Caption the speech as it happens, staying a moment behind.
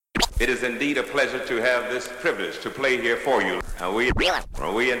It is indeed a pleasure to have this privilege to play here for you.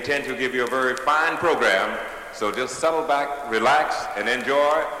 We intend to give you a very fine program, so just settle back, relax, and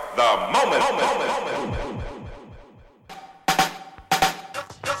enjoy the moment.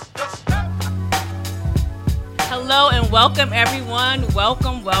 Hello and welcome everyone.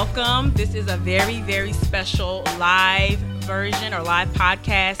 Welcome. This is a very, very special live version or live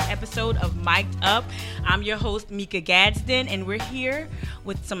podcast episode of Mic'd Up. I'm your host, Mika Gadsden, and we're here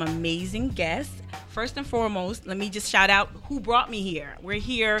with some amazing guests. First and foremost, let me just shout out who brought me here. We're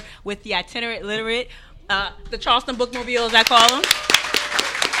here with the Itinerant Literate, the Charleston Bookmobile, as I call them.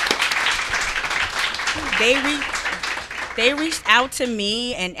 They reached out to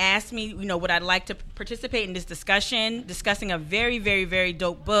me and asked me, would I like to participate in this discussion, discussing a very, very, very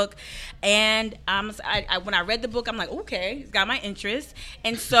dope book. And when I read the book, I'm like, okay, it's got my interest.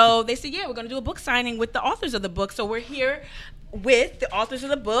 And so they said, yeah, we're going to do a book signing with the authors of the book. So we're here with the authors of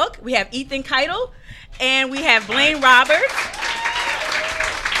the book. We have Ethan Keitel and we have Blaine Roberts.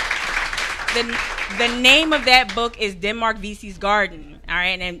 The name of that book is Denmark Vesey's Garden. All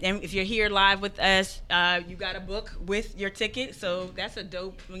right, and if you're here live with us, you got a book with your ticket, so that's a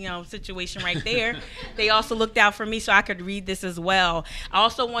dope, situation right there. They also looked out for me so I could read this as well. I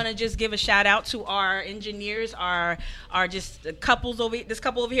also want to just give a shout out to our engineers, our just couples over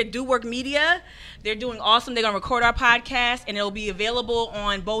here, Do Work Media. They're doing awesome. They're gonna record our podcast, and it'll be available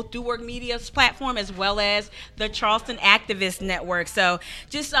on both Do Work Media's platform as well as the Charleston Activist Network. So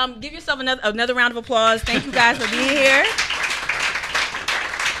just give yourself another round of applause. Thank you guys for being here.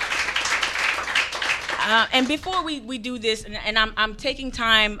 And before we do this, and I'm taking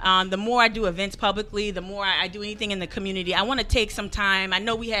time, the more I do events publicly, the more I do anything in the community, I want to take some time. I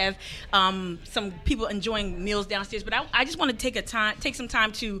know we have some people enjoying meals downstairs, but I just want to take some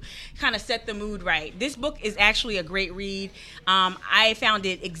time to kind of set the mood right. This book is actually a great read. I found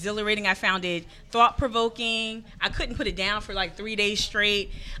it exhilarating. I found it thought-provoking. I couldn't put it down for like 3 days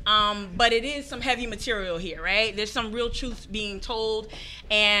straight, but it is some heavy material here, right? There's some real truths being told,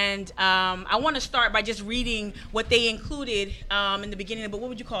 and I want to start by just reading what they included in the beginning of the book. What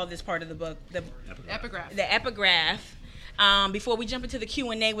would you call this part of the book? The epigraph. The epigraph. Before we jump into the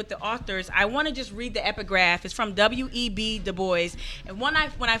Q&A with the authors, I want to just read the epigraph. It's from W.E.B. Du Bois. And when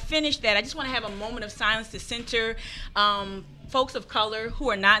I finish that, I just want to have a moment of silence to center folks of color who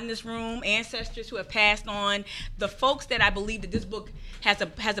are not in this room, ancestors who have passed on, the folks that I believe that this book has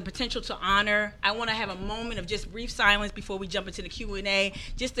a potential to honor. I want to have a moment of just brief silence before we jump into the Q&A,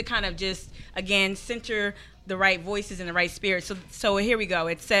 just to kind of just, again, center the right voices and the right spirit. So here we go.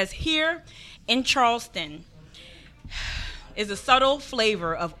 It says, here in Charleston is a subtle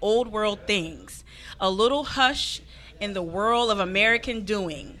flavor of old world things, a little hush in the whirl of American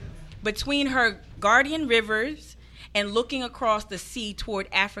doing. Between her guardian rivers and looking across the sea toward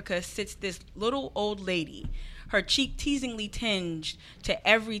Africa sits this little old lady, her cheek teasingly tinged to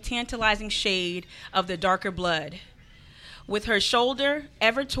every tantalizing shade of the darker blood. With her shoulder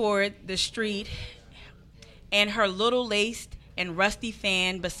ever toward the street and her little laced and rusty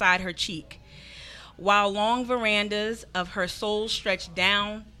fan beside her cheek, while long verandas of her soul stretched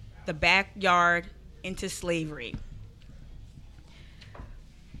down the backyard into slavery.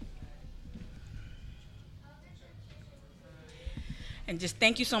 And just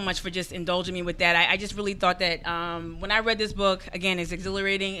thank you so much for just indulging me with that. I just really thought that when I read this book, again, it's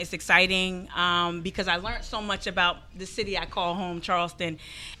exhilarating, it's exciting, because I learned so much about the city I call home, Charleston.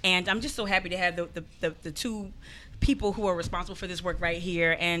 And I'm just so happy to have the two people who are responsible for this work right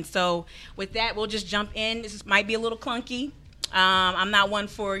here. And so with that, we'll just jump in. This might be a little clunky. I'm not one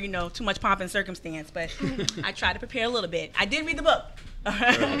for, too much pomp and circumstance, but I try to prepare a little bit. I did read the book. All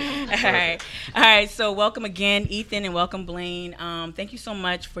right. So welcome again, Ethan, and welcome, Blaine. Thank you so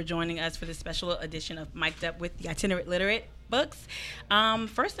much for joining us for this special edition of Mic'd Up with the Itinerant Literate books.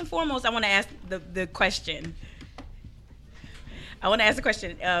 First and foremost, I want to ask the question.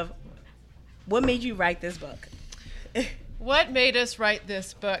 Of what made you write this book? What made us write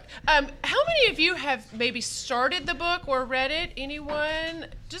this book? How many of you have maybe started the book or read it? Anyone?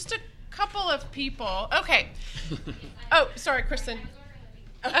 Just a couple of people. Okay. Oh, sorry, Kristen.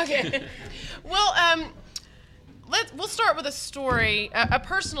 Okay. Well, we'll start with a story, a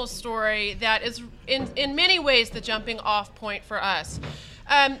personal story that is in many ways the jumping off point for us.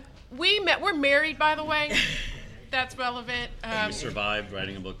 We're married, by the way. That's relevant. We survived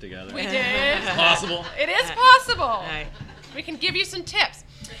writing a book together. We did. It's possible. It is possible. Right. We can give you some tips.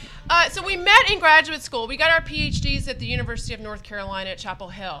 So we met in graduate school. We got our PhDs at the University of North Carolina at Chapel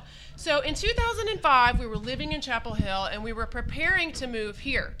Hill. So in 2005, we were living in Chapel Hill, and we were preparing to move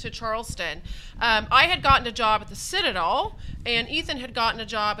here to Charleston. I had gotten a job at the Citadel, and Ethan had gotten a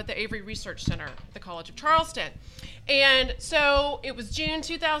job at the Avery Research Center at the College of Charleston. And so it was June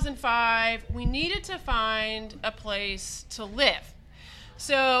 2005. We needed to find a place to live.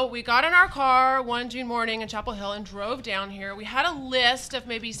 So we got in our car one June morning in Chapel Hill and drove down here. We had a list of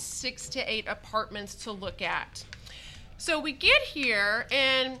maybe 6 to 8 apartments to look at. So we get here,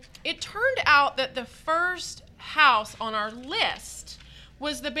 and it turned out that the first house on our list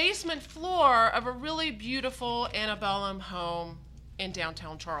was the basement floor of a really beautiful antebellum home in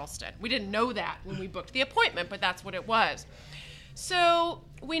downtown Charleston. We didn't know that when we booked the appointment, but that's what it was. So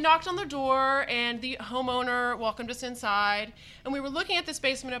we knocked on the door, and the homeowner welcomed us inside, and we were looking at this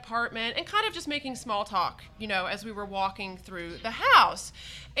basement apartment and kind of just making small talk, as we were walking through the house.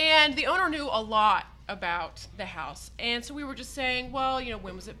 And the owner knew a lot about the house. And so we were just saying, well,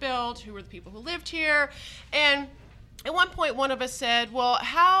 when was it built? Who were the people who lived here? And at one point, one of us said, well,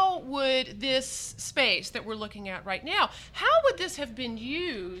 how would this space that we're looking at right now, how would this have been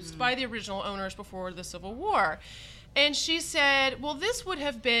used by the original owners before the Civil War? And she said, well, this would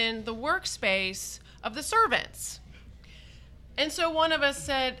have been the workspace of the servants. And so one of us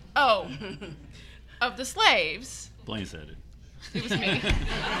said, oh, of the slaves. Blaine said it. It was me.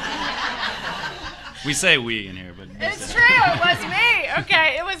 We say we in here, but it's true. It was me.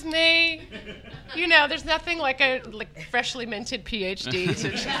 Okay, it was me. There's nothing like a freshly minted PhD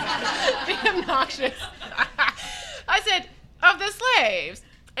to be obnoxious. I said, of the slaves.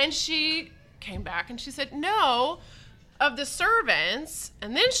 And she came back and she said, no, of the servants.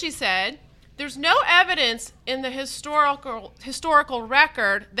 And then she said, there's no evidence in the historical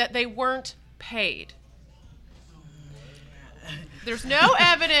record that they weren't paid. There's no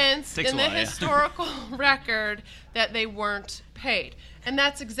evidence in the historical record that they weren't paid. And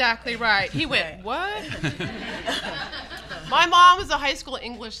that's exactly right. He went, what? My mom was a high school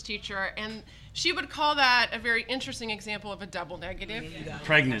English teacher, and she would call that a very interesting example of a double negative.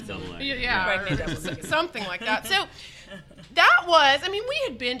 Pregnant double negative. Yeah, something like that. So that was, we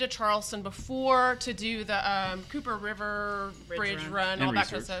had been to Charleston before to do the Cooper River Bridge Run, all that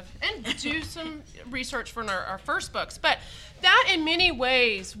kind of stuff, and do some research for our first books. But that, in many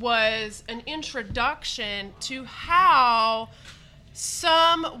ways, was an introduction to how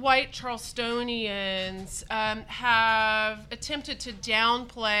some white Charlestonians have attempted to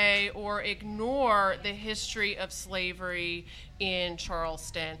downplay or ignore the history of slavery in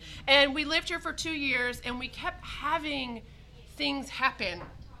Charleston. And we lived here for 2 years, and we kept having things happen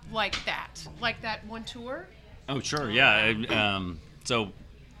like that one tour. Oh, sure, yeah. So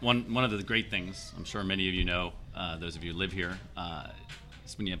one of the great things, I'm sure many of you know, those of you who live here,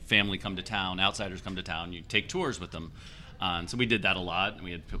 is when you have family come to town, outsiders come to town, you take tours with them. And so we did that a lot.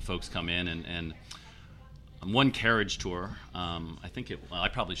 We had folks come in, and on one carriage tour, I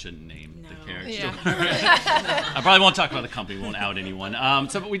probably shouldn't name the carriage tour. I probably won't talk about the company, won't out anyone.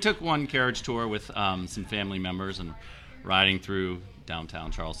 But we took one carriage tour with some family members and riding through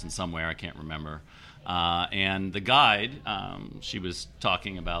downtown Charleston somewhere, I can't remember. And the guide, she was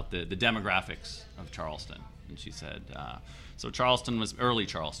talking about the demographics of Charleston. And she said, so Charleston was early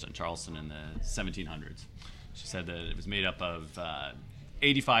Charleston in the 1700s. She said that it was made up of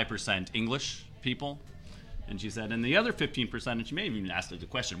 85% English people, and she said, and the other 15%. And she may have even asked us the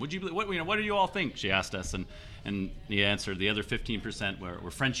question: what do you all think? She asked us, and the answer: the other 15%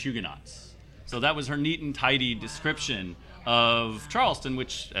 were French Huguenots. So that was her neat and tidy description of Charleston,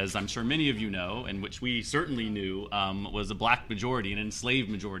 which, as I'm sure many of you know, and which we certainly knew, was a black majority, an enslaved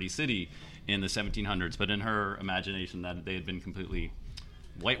majority city in the 1700s. But in her imagination, that they had been completely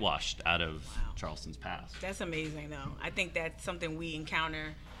whitewashed out of Charleston's past. That's amazing, though. I think that's something we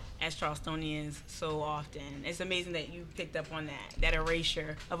encounter as Charlestonians so often. It's amazing that you picked up on that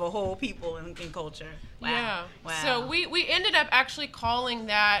erasure of a whole people and culture. Wow. Yeah. Wow. So we ended up actually calling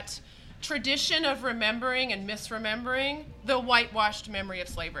that tradition of remembering and misremembering the whitewashed memory of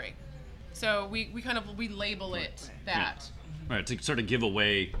slavery. So we label it that. Yeah. Right, to sort of give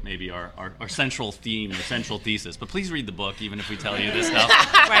away maybe our central theme or central thesis. But please read the book, even if we tell you this stuff.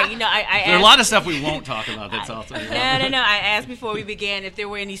 Right, there are a lot of stuff we won't talk about that's also... No. I asked before we began if there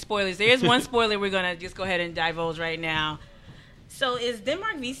were any spoilers. There is one spoiler we're going to just go ahead and divulge right now. So is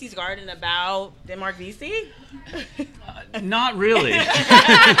Denmark Vesey's garden about Denmark Vesey? Not really.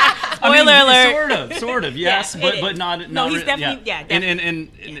 Spoiler alert. Sort of, yes, but not. No, he's definitely, yeah. Definitely.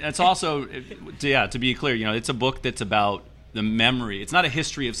 And it's also, to be clear, it's a book that's about the memory. It's not a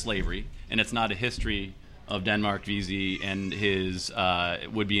history of slavery, and it's not a history of Denmark Vesey and his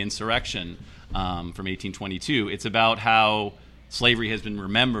would-be insurrection from 1822. It's about how slavery has been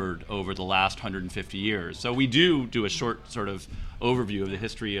remembered over the last 150 years. So we do a short sort of overview of the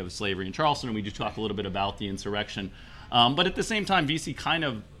history of slavery in Charleston, and we do talk a little bit about the insurrection. But at the same time, Vesey kind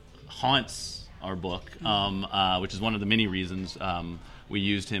of haunts our book, which is one of the many reasons we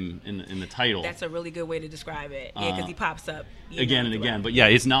used him in the title. That's a really good way to describe it. Yeah, because he pops up again and again. But yeah,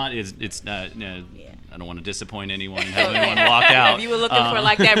 it's not. I don't want to disappoint anyone and have anyone walk out. If you were looking for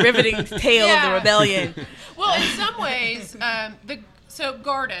like that riveting tale of the rebellion. Well, in some ways,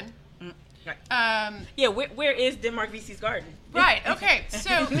 garden. Where is Denmark Vesey's garden? Right. Okay.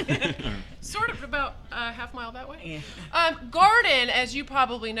 So, sort of about a half mile that way. Yeah. Garden, as you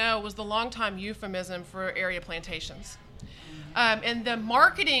probably know, was the longtime euphemism for area plantations. And the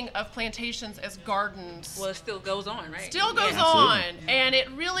marketing of plantations as gardens. Well, it still goes on, right? Still goes on. And it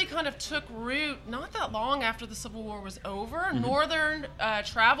really kind of took root not that long after the Civil War was over. Mm-hmm. Northern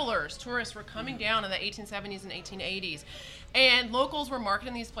travelers, tourists were coming down in the 1870s and 1880s. And locals were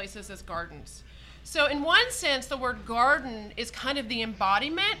marketing these places as gardens. So in one sense, the word garden is kind of the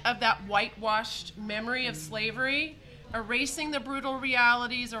embodiment of that whitewashed memory of slavery, erasing the brutal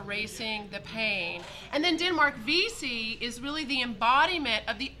realities, erasing the pain. And then Denmark Vesey is really the embodiment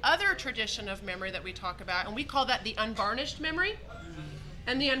of the other tradition of memory that we talk about, and we call that the unvarnished memory.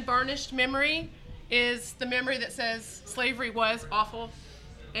 And the unvarnished memory is the memory that says slavery was awful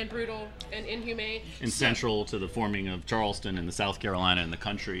and brutal and inhumane. And central to the forming of Charleston and the South Carolina and the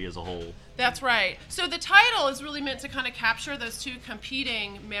country as a whole. That's right. So the title is really meant to kind of capture those two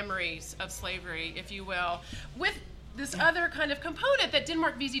competing memories of slavery, if you will, with this other kind of component that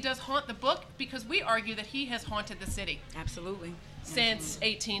Denmark Vesey does haunt the book, because we argue that he has haunted the city. Absolutely. Since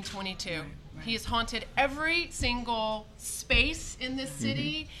 1822. Right. He has haunted every single space in this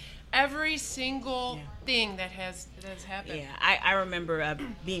city, every single thing that has happened. Yeah, I remember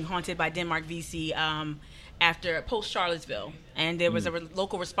being haunted by Denmark Vesey after post-Charlottesville, and there was a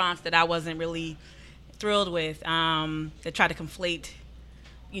local response that I wasn't really thrilled with, that tried to conflate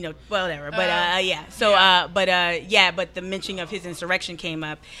whatever. But but the mention of his insurrection came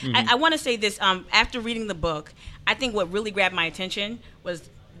up. Mm-hmm. I want to say this. After reading the book, I think what really grabbed my attention was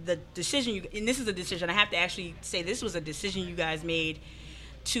the decision. And this is a decision. I have to actually say this was a decision you guys made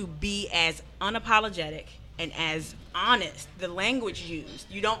to be as unapologetic and as honest. The language used.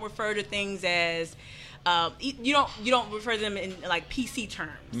 You don't refer to things as. You don't refer to them in like PC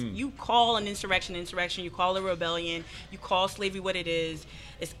terms. You call an insurrection. You call a rebellion. You call slavery what it is.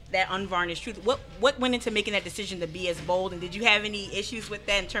 It's that unvarnished truth. What went into making that decision to be as bold? And did you have any issues with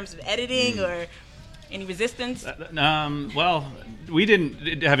that in terms of editing or any resistance? Well, we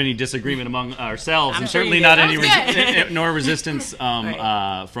didn't have any disagreement among ourselves, and sure certainly not any nor resistance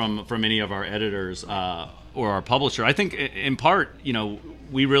from any of our editors or our publisher. I think in part,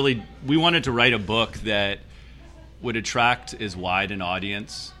 we wanted to write a book that would attract as wide an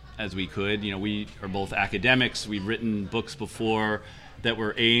audience as we could. We are both academics. We've written books before that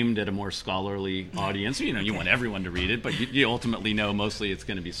were aimed at a more scholarly audience. You want everyone to read it, but you ultimately know mostly it's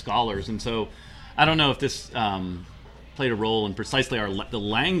going to be scholars. And so I don't know if this played a role in precisely the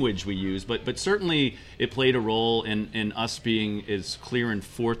language we use, but certainly it played a role in us being as clear and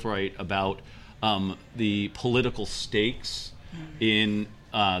forthright about the political stakes in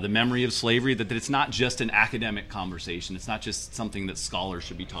the memory of slavery, that it's not just an academic conversation. It's not just something that scholars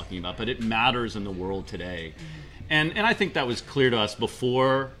should be talking about, but it matters in the world today. And I think that was clear to us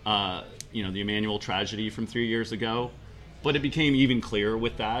before, the Emanuel tragedy from 3 years ago, but it became even clearer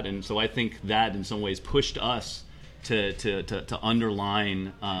with that. And so I think that in some ways pushed us to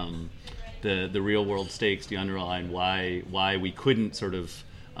underline the real world stakes, to underline why we couldn't sort of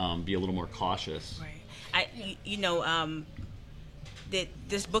be a little more cautious. Right. That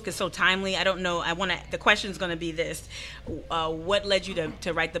this book is so timely. I don't know. The question is going to be this: what led you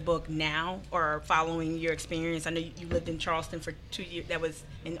to write the book now, or following your experience? I know you lived in Charleston for 2 years. That was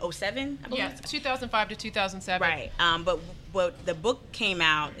in 2007, I believe. Yeah, 2005 to 2007. Right. But the book came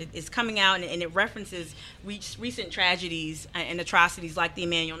out. It's coming out, and it references recent tragedies and atrocities like the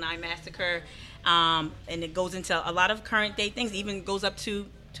Emanuel 9 massacre, and it goes into a lot of current day things. It even goes up to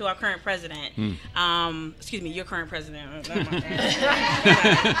our current president. Excuse me, your current president.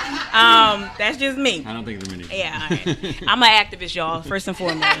 That's just me. I don't think there are many. Yeah, all right. I'm an activist, y'all, first and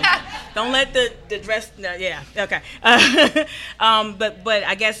foremost. Don't let the dress, no, yeah, okay. But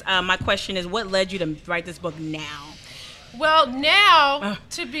I guess my question is, what led you to write this book now? Well, now,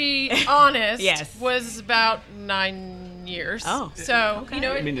 to be honest, Yes. was about 9 years. Oh. So, Okay. you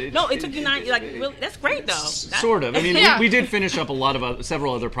know, No, it took you 9. Like, really, that's great though. Sort of. I mean, Yeah. we did finish up a lot of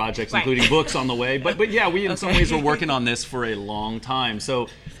several other projects, Right. including books on the way. But yeah, we in some ways were working on this for a long time. So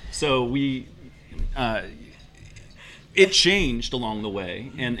we. It changed along the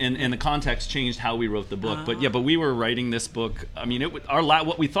way, and the context changed how we wrote the book. But we were writing this book. I mean,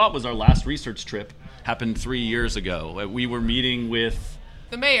 what we thought was our last research trip happened 3 years ago. We were meeting with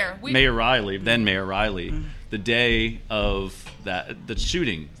the mayor. Mayor Riley, then Mayor Riley, the day of the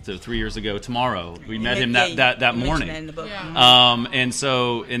shooting. So 3 years ago tomorrow, we met him that you mentioned morning. that in the book. Yeah.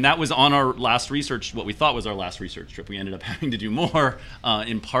 And that was on our last research, what we thought was our last research trip. We ended up having to do more,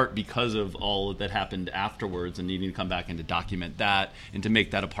 in part because of all that happened afterwards and needing to come back and to document that and to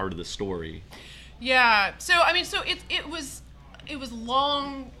make that a part of the story. Yeah. So, I mean, it was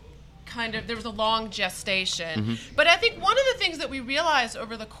long. There was a long gestation. But I think one of the things that we realized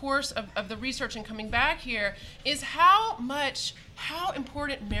over the course of the research and coming back here is how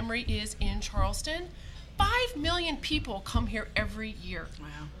important memory is in Charleston. 5 million people come here every year.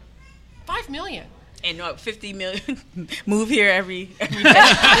 Wow. 5 million. And 50 million move here every day.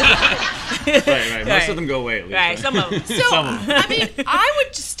 Right. Most of them go away, at least. Right, some of them. So, I mean, I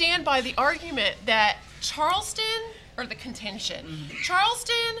would just stand by the argument that Charleston, or the contention,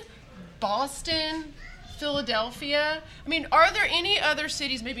 Charleston, Boston, Philadelphia. I mean, are there any other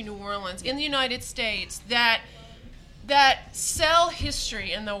cities, maybe New Orleans, in the United States that sell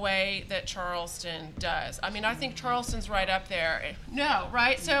history in the way that Charleston does? I mean, I think Charleston's right up there. No,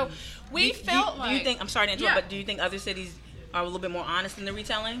 right? So we felt like... Do you think, I'm sorry to interrupt, Yeah. but do you think other cities are a little bit more honest in the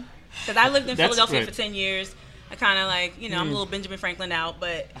retelling? Because I lived in That's Philadelphia right. for 10 years. I kind of like, I'm a little Benjamin Franklin out,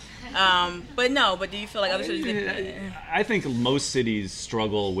 but do you feel like other cities... I think most cities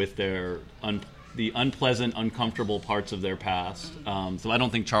struggle with their the unpleasant, uncomfortable parts of their past. So I don't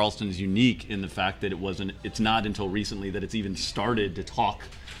think Charleston is unique in the fact that it's not until recently that it's even started to talk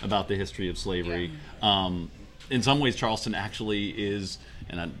about the history of slavery. In some ways, Charleston actually is,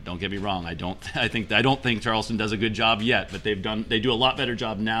 and don't get me wrong, I don't think Charleston does a good job yet, but they do a lot better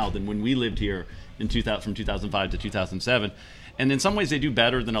job now than when we lived here from 2005 to 2007. And in some ways, they do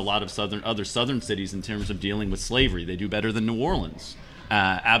better than a lot of other southern cities in terms of dealing with slavery. They do better than New Orleans.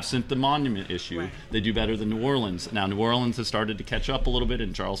 Absent the monument issue, Right. They do better than New Orleans. Now, New Orleans has started to catch up a little bit,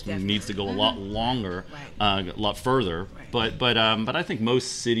 and Charleston Definitely. needs to go a lot longer, Right. a lot further. Right. But I think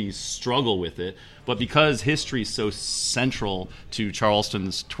most cities struggle with it. But because history is so central to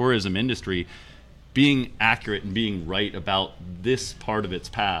Charleston's tourism industry, being accurate and being right about this part of its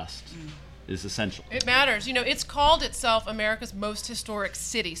past is essential. It matters. It's called itself America's most historic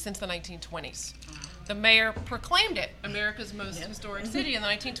city since the 1920s. The mayor proclaimed it America's most historic city in the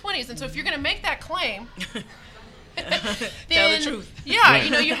 1920s. And so if you're going to make that claim, Tell the truth. Yeah,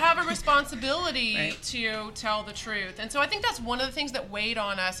 Right. you have a responsibility Right. to tell the truth. And so I think that's one of the things that weighed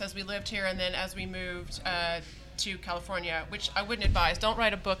on us as we lived here and then as we moved to California, which I wouldn't advise. Don't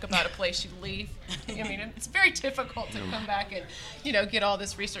write a book about a place you leave. I mean, it's very difficult to come back and, get all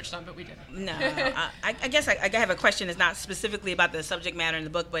this research done, but we didn't. No, I guess I have a question. It's not specifically about the subject matter in the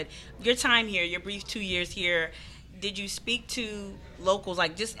book, but your time here, your brief 2 years here, did you speak to locals,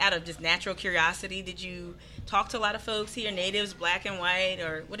 like just out of just natural curiosity? Did you talk to a lot of folks here, natives, black and white,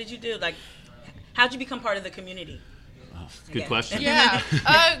 or what did you do? Like, how'd you become part of the community? Good question. Yeah,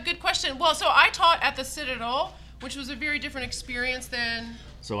 good question. Well, so I taught at the Citadel, which was a very different experience than...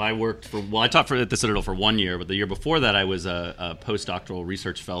 So I taught at the Citadel for 1 year, but the year before that I was a postdoctoral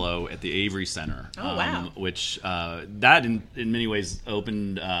research fellow at the Avery Center. Oh, wow. Which that in many ways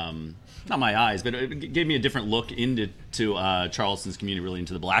opened, not my eyes, but it gave me a different look into Charleston's community, really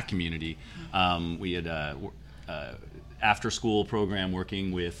into the black community. We had after school program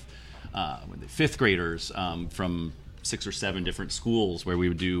working with the fifth graders from 6 or 7 different schools where we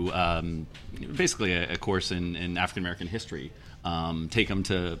would do basically a course in African American history. Take them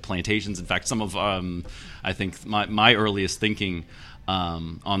to plantations. In fact, some of I think my earliest thinking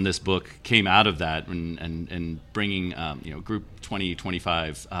on this book came out of that and bringing group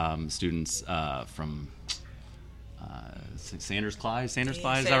 25 students from Sanders Clyde, is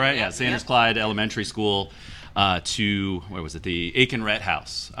that right? Yeah, Sanders Clyde Elementary School to where was it? The Aiken Rhett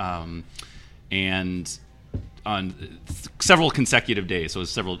House, and on several consecutive days, so it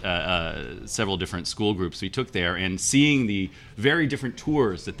was several different school groups we took there, and seeing the very different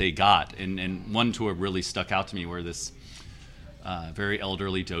tours that they got, and one tour really stuck out to me where this very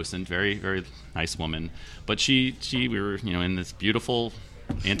elderly docent, very very nice woman, but we were in this beautiful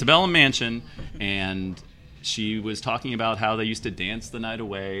antebellum mansion, and she was talking about how they used to dance the night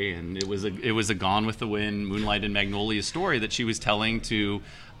away, and it was a Gone with the Wind, Moonlight and Magnolia story that she was telling to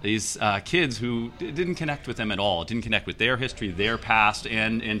these kids who didn't connect with them at all, didn't connect with their history, their past,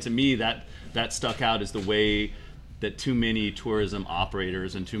 and to me that stuck out as the way that too many tourism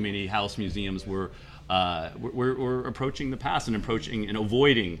operators and too many house museums were approaching the past and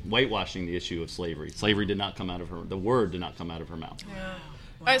avoiding whitewashing the issue of slavery. Slavery did not come out of the word did not come out of her mouth. Yeah.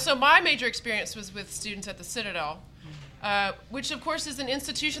 Wow. So my major experience was with students at the Citadel, which of course is an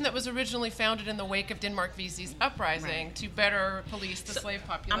institution that was originally founded in the wake of Denmark Vesey's uprising to better police the slave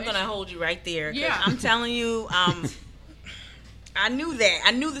population. I'm going to hold you right there. Yeah. I'm telling you, I knew that.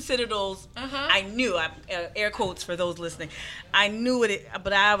 I knew the Citadels. I knew, air quotes for those listening, I knew it,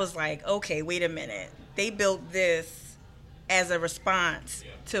 but I was like, okay, wait a minute. They built this as a response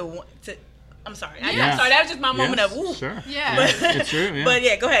to I'm sorry. I'm sorry. That was just my moment of, ooh. Sure. Yeah. It's true, yeah. But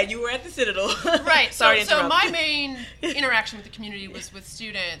yeah, go ahead. You were at the Citadel. Right. Sorry to so interrupt. my main interaction with the community was with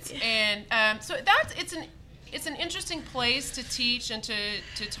students. And so it's an interesting place to teach and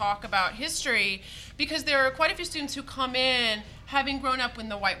to talk about history, because there are quite a few students who come in having grown up in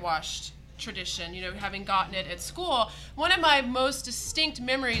the whitewashed tradition, having gotten it at school. One of my most distinct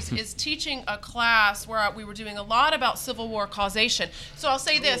memories is teaching a class where we were doing a lot about Civil War causation. So I'll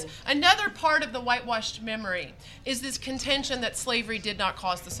say this, another part of the whitewashed memory is this contention that slavery did not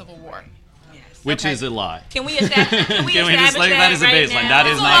cause the Civil War. Which is a lie. Can we establish that is a baseline. That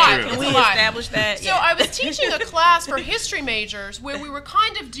is not true. Can we establish that? So I was teaching a class for history majors where we were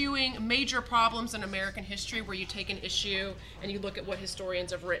kind of doing major problems in American history, where you take an issue and you look at what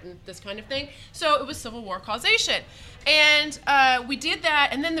historians have written, this kind of thing. So it was Civil War causation. And we did that,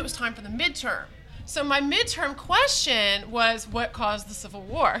 and then there was time for the midterm. So my midterm question was, what caused the Civil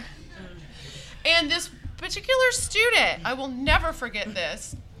War? And this particular student, I will never forget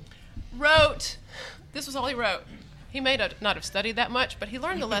this, wrote, this was all he wrote. He may not have studied that much, but he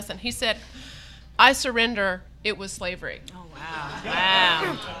learned the lesson. He said, I surrender, it was slavery. Oh, wow.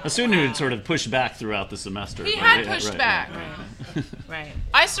 Wow. A student who had sort of pushed back throughout the semester. He had pushed back. Right.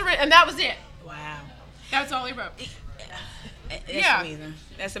 I surrender, and that was it. Wow. That's all he wrote. That's amazing.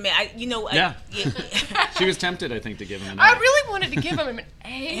 That's amazing. She was tempted, I think, to give him an A. I really wanted to give him an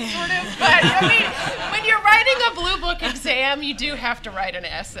A, sort of, but I mean, when you're writing a blue book exam, you do have to write an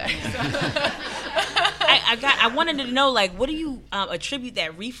essay. So. I wanted to know, what do you attribute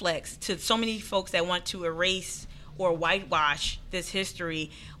that reflex to so many folks that want to erase or whitewash this history?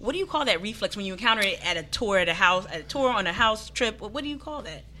 What do you call that reflex when you encounter it at a tour on a house trip? What do you call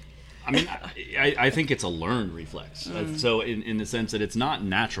that? I mean, I think it's a learned reflex. So in the sense that it's not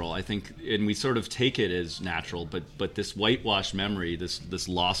natural, I think, and we sort of take it as natural, but this whitewashed memory, this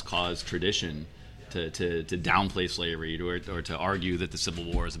lost cause tradition to downplay slavery or to argue that the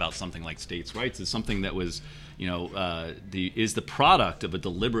Civil War is about something like states' rights is something that was, is the product of a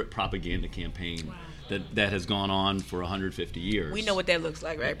deliberate propaganda campaign. Wow. That has gone on for 150 years. We know what that looks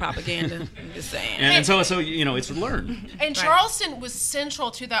like, right? Propaganda. I'm just saying. And so it's learned. And Charleston was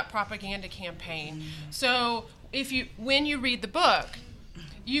central to that propaganda campaign. So when you read the book,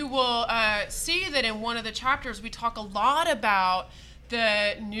 you will see that in one of the chapters we talk a lot about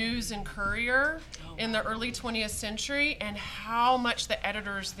the News and Courier in the early 20th century and how much the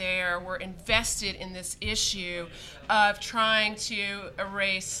editors there were invested in this issue of trying to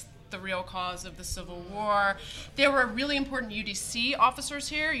erase the real cause of the Civil War. There were really important UDC officers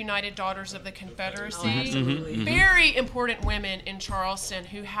here, United Daughters of the Confederacy. Very important women in Charleston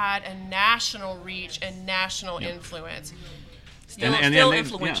who had a national reach and national influence. Still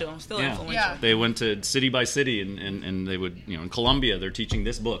influential. Yeah. They went to city by city and they would, in Columbia, they're teaching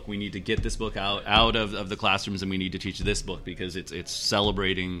this book. We need to get this book out of the classrooms, and we need to teach this book because it's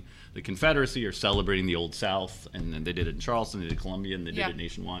celebrating the Confederacy or celebrating the Old South. And then they did it in Charleston, they did Columbia, and they did it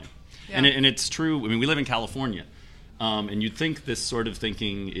nationwide. Yeah. And it's true. I mean, we live in California, and you'd think this sort of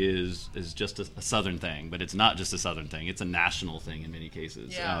thinking is just a Southern thing, but it's not just a Southern thing. It's a national thing in many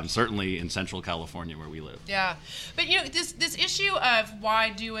cases. Yeah. Certainly in Central California where we live. Yeah, but this issue of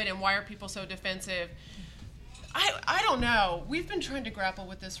why do it and why are people so defensive? I don't know. We've been trying to grapple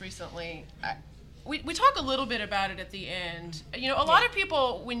with this recently. We talk a little bit about it at the end. A lot of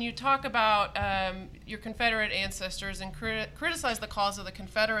people, when you talk about your Confederate ancestors and criticize the cause of the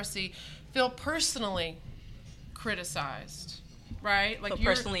Confederacy, feel personally criticized, right? Like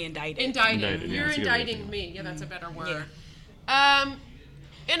you're personally indicted. Indicted. You're indicting me. Yeah, that's a better word. Yeah.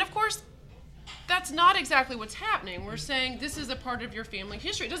 And of course, that's not exactly what's happening. We're saying this is a part of your family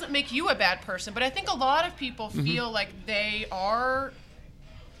history. It doesn't make you a bad person, but I think a lot of people feel like they are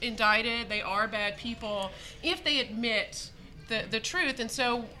indicted, they are bad people, if they admit the truth. And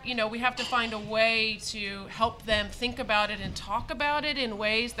so, we have to find a way to help them think about it and talk about it in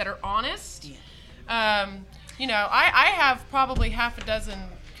ways that are honest. Yeah. I have probably half a dozen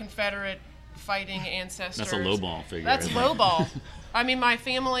Confederate fighting ancestors. That's a lowball figure. That's lowball. I mean, my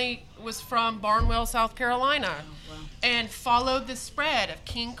family was from Barnwell, South Carolina, and followed the spread of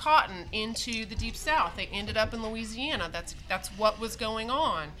King Cotton into the Deep South. They ended up in Louisiana. That's what was going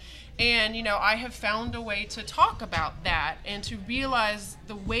on. And, I have found a way to talk about that and to realize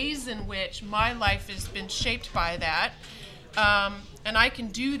the ways in which my life has been shaped by that. And I can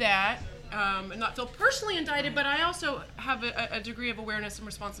do that and not feel personally indicted, but I also have a degree of awareness and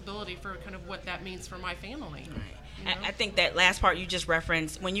responsibility for kind of what that means for my family. Right. I think that last part you just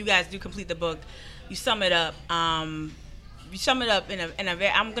referenced, when you guys do complete the book, you sum it up. In a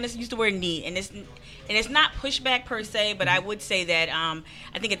very, I'm going to use the word neat, and it's not pushback per se, but I would say that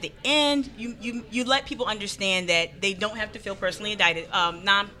I think at the end you let people understand that they don't have to feel personally indicted.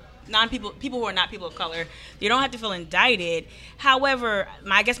 People who are not people of color, they don't have to feel indicted. However,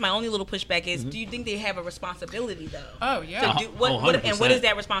 I guess my only little pushback is, do you think they have a responsibility though? Oh yeah. What is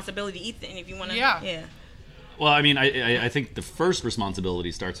that responsibility, Ethan? If you want to, yeah. Well, I mean, I think the first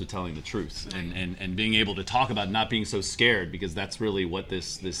responsibility starts with telling the truth and being able to talk about it, not being so scared, because that's really what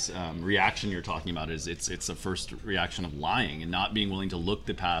this reaction you're talking about is. It's a first reaction of lying and not being willing to look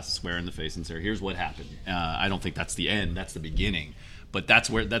the past square in the face and say, here's what happened. I don't think that's the end. That's the beginning. But that's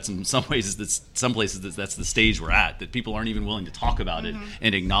in some ways, some places that's the stage we're at, that people aren't even willing to talk about it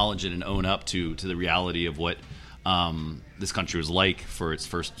and acknowledge it and own up to the reality of what this country was like for its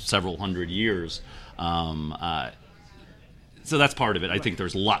first several hundred years. So that's part of it. I think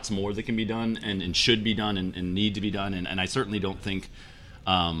there's lots more that can be done and should be done and need to be done. And I certainly don't think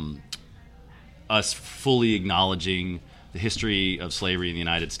us fully acknowledging the history of slavery in the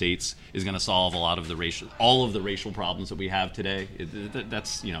United States is going to solve all of the racial problems that we have today.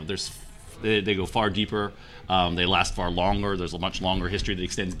 They go far deeper. They last far longer. There's a much longer history that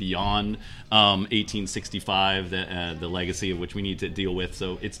extends beyond 1865, the legacy of which we need to deal with.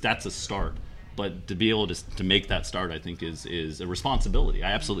 So that's a start. But to be able to make that start, I think, is a responsibility.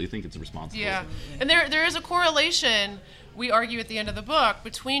 I absolutely think it's a responsibility. Yeah, and there is a correlation, we argue at the end of the book,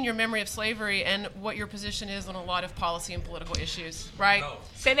 between your memory of slavery and what your position is on a lot of policy and political issues, right? Oh.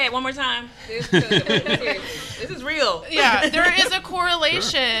 Say that one more time. This is real. Yeah, there is a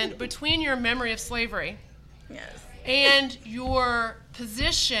correlation between your memory of slavery and your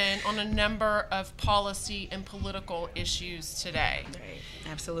position on a number of policy and political issues today. Right.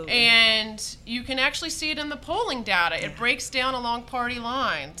 Absolutely. And you can actually see it in the polling data. It breaks down along party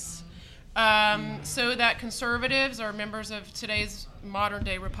lines. So that conservatives or members of today's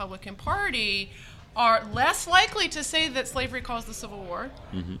modern-day Republican Party are less likely to say that slavery caused the Civil War,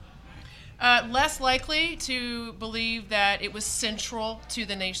 less likely to believe that it was central to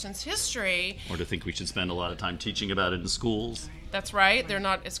the nation's history. Or to think we should spend a lot of time teaching about it in schools. That's right. They're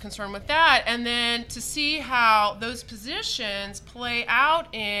not as concerned with that. And then to see how those positions play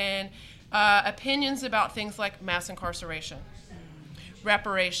out in opinions about things like mass incarceration,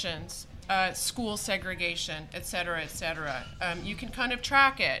 reparations, school segregation, et cetera, et cetera. You can kind of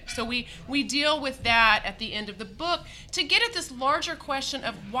track it. So we deal with that at the end of the book to get at this larger question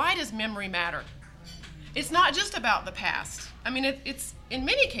of why does memory matter? It's not just about the past. I mean, it's in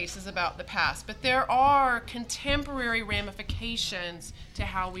many cases about the past, but there are contemporary ramifications to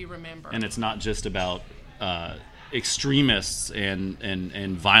how we remember. And it's not just about extremists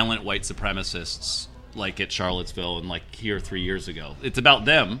and violent white supremacists like at Charlottesville and like here 3 years ago. It's about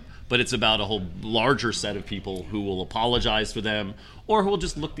them, but it's about a whole larger set of people who will apologize for them or who will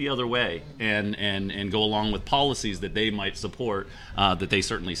just look the other way and go along with policies that they might support, that they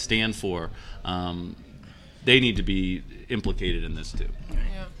certainly stand for. They need to be implicated in this too.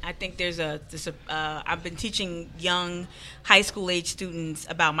 Yeah. I think there's I've been teaching young high school age students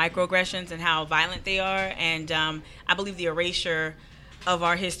about microaggressions and how violent they are, and I believe the erasure of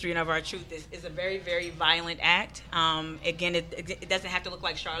our history and of our truth is a very, very violent act. Again, it doesn't have to look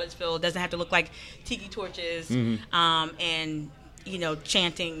like Charlottesville. It doesn't have to look like tiki torches and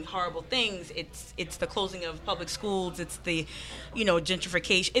chanting horrible things. It's the closing of public schools. It's the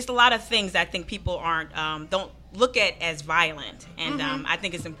gentrification. It's a lot of things that I think people don't look at as violent, and I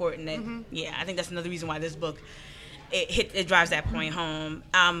think it's important that I think that's another reason why this book it drives that point home.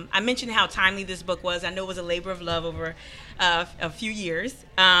 I mentioned how timely this book was. I know it was a labor of love over a few years,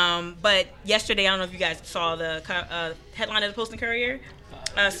 but yesterday, I don't know if you guys saw the headline of the Post and Courier.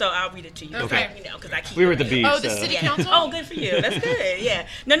 So I'll read it to you. Okay. You know, because I keep We were at the it. beach. Oh, the so. city Yeah. council? Oh, good for you. That's good. Yeah.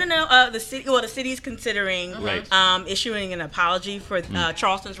 No. The city. Well, the city's considering Right. issuing an apology for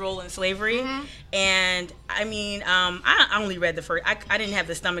Charleston's role in slavery, and I mean, I only read the first. I didn't have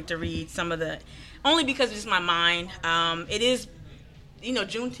the stomach to read some of the, only because it's my mind. It is, you know,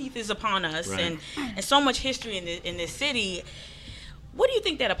 Juneteenth is upon us, Right. and so much history in this city. What do you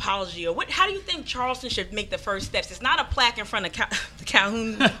think that apology, or how do you think Charleston should make the first steps? It's not a plaque in front of the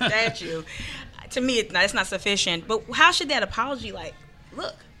Calhoun statue. To me, it's not sufficient. But how should that apology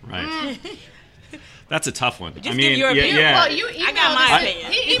look? Right. That's a tough one. Just give your opinion. Well, you emailed I got my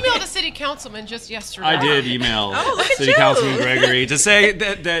opinion. He emailed the city councilman just yesterday. I did email look at City you. Councilman Gregory to say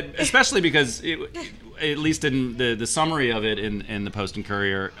that especially because at least in the summary of it in the Post and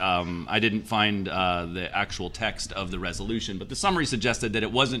Courier, I didn't find the actual text of the resolution, but the summary suggested that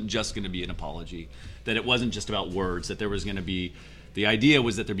it wasn't just going to be an apology, that it wasn't just about words, that there was going to be, the idea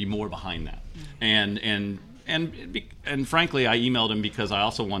was that there'd be more behind that, and frankly, I emailed him because I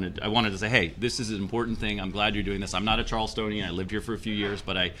also wanted to say, hey, this is an important thing. I'm glad you're doing this. I'm not a Charlestonian. I lived here for a few years,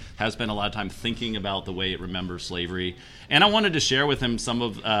 but I have spent a lot of time thinking about the way it remembers slavery, and I wanted to share with him some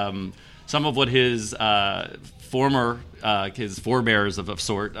of what his his forebears of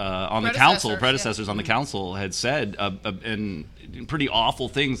sort on the council, predecessors on the council had said, and pretty awful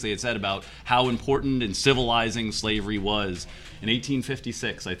things they had said about how important and civilizing slavery was. In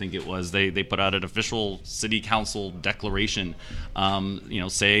 1856, I think it was, they put out an official city council declaration,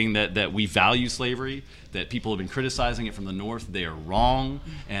 saying that we value slavery, that people have been criticizing it from the North. They are wrong,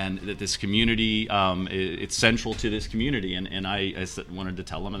 and that this community, it's central to this community. And I wanted to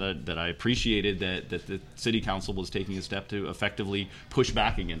tell them that I appreciated that the city council was taking a step to effectively push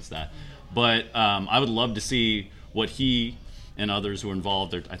back against that. But I would love to see what he and others who are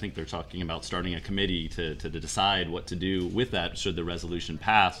involved, I think they're talking about starting a committee to decide what to do with that should the resolution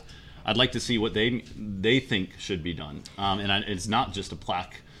pass. I'd like to see what they think should be done. It's not just a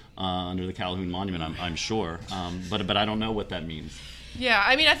plaque under the Calhoun Monument, I'm sure, but I don't know what that means. Yeah,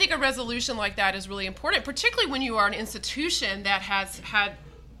 I mean, I think a resolution like that is really important, particularly when you are an institution that has had,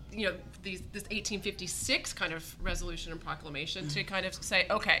 this 1856 kind of resolution and proclamation to kind of say,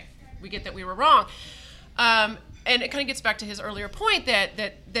 okay, we get that we were wrong. And it kind of gets back to his earlier point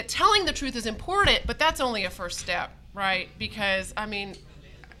that telling the truth is important, but that's only a first step, right? Because, I mean,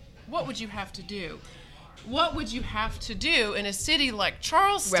 what would you have to do? What would you have to do in a city like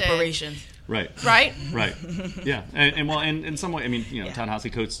Charleston? Reparations. Right. Right? Right. Yeah. And in some way, I mean,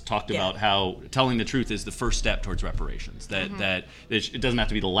 Ta-Nehisi Coates talked about how telling the truth is the first step towards reparations. That it doesn't have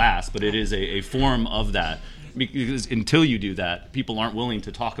to be the last, but it is a form of that. Because until you do that, people aren't willing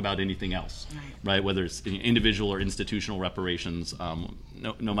to talk about anything else, right? Whether it's individual or institutional reparations,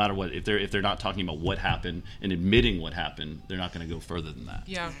 no matter what. If they're not talking about what happened and admitting what happened, they're not going to go further than that.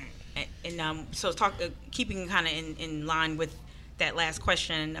 Yeah. And so keeping kind of in line with that last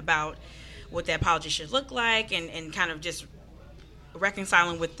question about what the apology should look like, and kind of just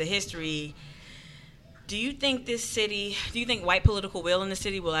reconciling with the history. Do you think white political will in the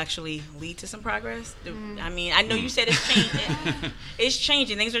city will actually lead to some progress? I mean, I know you said it's changing. It's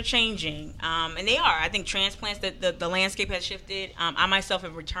changing. Things are changing. And they are. I think transplants, the landscape has shifted. I myself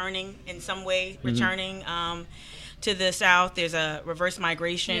am returning in some way, to the South. There's a reverse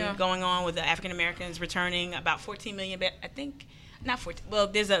migration going on with the African Americans returning, about 14 million, I think. Not 14. Well,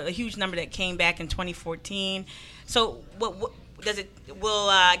 there's a huge number that came back in 2014. So what does it,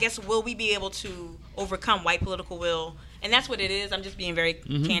 will we be able to overcome white political will? And that's what it is. I'm just being very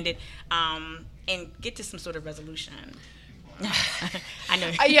candid, and get to some sort of resolution. I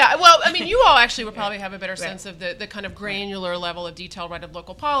know. Yeah, well, I mean, you all actually would probably have a better sense of the kind of granular level of detail, right, of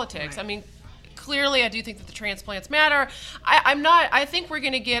local politics. I mean, clearly, I do think that the transplants matter. I think we're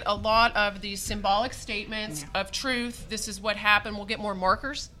going to get a lot of these symbolic statements of truth. This is what happened. We'll get more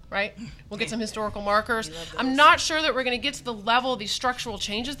markers, right? We'll get some historical markers. I'm not sure that we're going to get to the level of these structural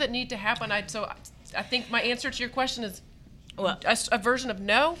changes that need to happen. So I think my answer to your question is a version of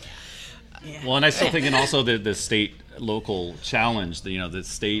no. Yeah. Well, and I still think, and also the state local challenge. The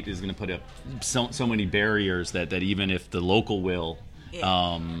state is going to put up so many barriers that even if the local will.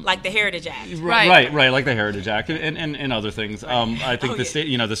 Yeah. Like the Heritage Act. Right, like the Heritage Act and other things. I think the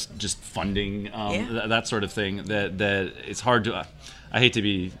state, this just funding, that sort of thing, that it's hard to. I hate to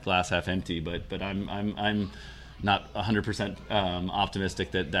be glass half empty, but I'm not 100%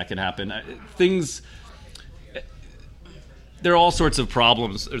 optimistic that can happen. There are all sorts of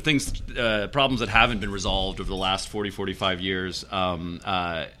problems, or problems that haven't been resolved over the last 40, 45 years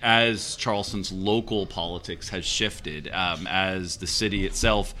as Charleston's local politics has shifted, as the city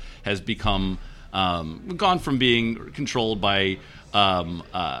itself has become gone from being controlled by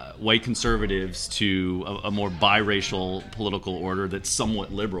white conservatives to a more biracial political order that's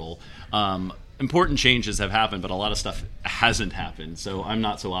somewhat liberal. Important changes have happened, but a lot of stuff hasn't happened. So I'm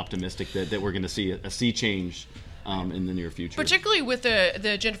not so optimistic that we're going to see a sea change in the near future. Particularly with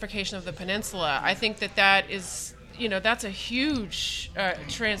the gentrification of the peninsula, I think that is, that's a huge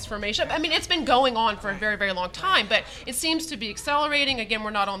transformation. I mean, it's been going on for a very, very long time, but it seems to be accelerating. Again, we're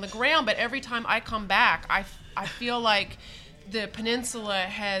not on the ground, but every time I come back, I feel like the peninsula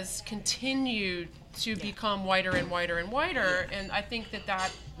has continued to become whiter and whiter and whiter, and I think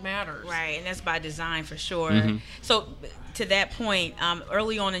that matters. Right, and that's by design for sure. Mm-hmm. So to that point,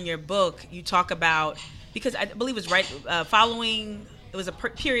 early on in your book, you talk about, because I believe it was following, it was a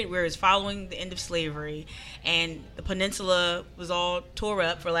period where it was following the end of slavery, and the peninsula was all tore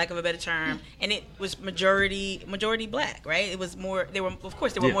up, for lack of a better term, and it was majority black, right? It was more, there were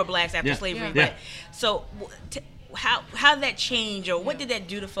more blacks after slavery, but so how did that change, or what did that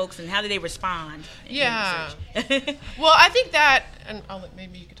do to folks, and how did they respond? Yeah. Well, I think that, and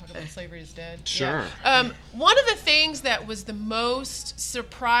maybe you could talk about Slavery is Dead. Sure. Yeah. One of the things that was the most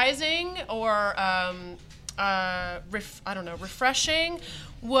surprising or refreshing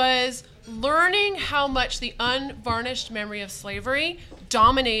was learning how much the unvarnished memory of slavery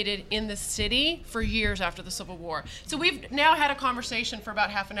dominated in the city for years after the Civil War. So we've now had a conversation for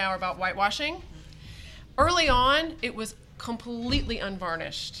about half an hour about whitewashing. Early on, it was completely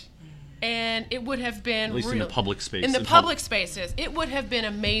unvarnished, and it would have been at least in the public space. In the public spaces, it would have been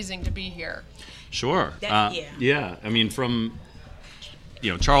amazing to be here. Sure. Yeah. I mean, from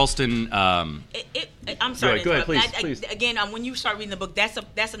Charleston. I'm sorry. Go ahead, please. Again, when you start reading the book,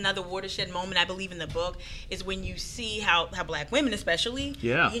 that's another watershed moment, I believe, in the book, is when you see how black women, especially,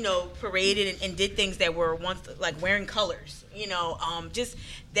 paraded and did things that were once like wearing colors. Just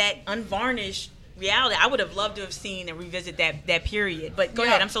that unvarnished reality. I would have loved to have seen and revisit that period. But go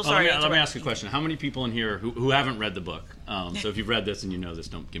ahead. I'm so sorry. Let me ask you a question. How many people in here who haven't read the book? So if you've read this and you know this,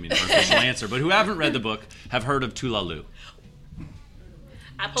 don't give me an official answer. But who haven't read the book have heard of Tulaloo?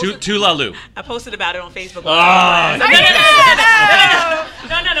 Tulaloo. I posted about it on Facebook. No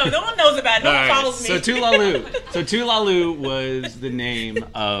one knows about it. No one follows me. So Tulaloo was the name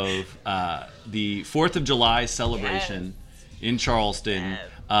of the 4th of July celebration in Charleston.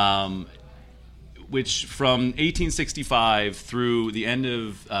 Which from 1865 through the end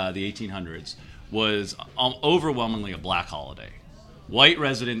of the 1800s was overwhelmingly a black holiday. White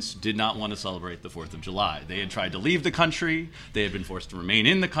residents did not want to celebrate the 4th of July. They had tried to leave the country. They had been forced to remain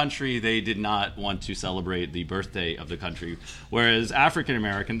in the country. They did not want to celebrate the birthday of the country. Whereas African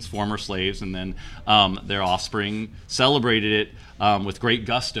Americans, former slaves, and then their offspring celebrated it with great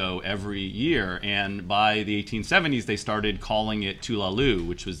gusto every year. And by the 1870s, they started calling it Tulaloo,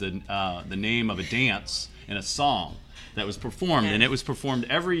 which was the name of a dance and a song that was performed. And it was performed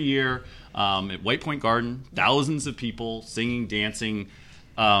every year at White Point Garden. Thousands of people singing, dancing,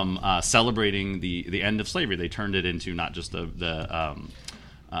 celebrating the end of slavery. They turned it into not just the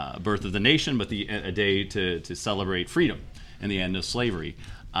birth of the nation, but a day to celebrate freedom and the end of slavery.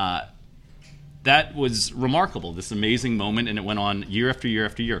 That was remarkable, this amazing moment, and it went on year after year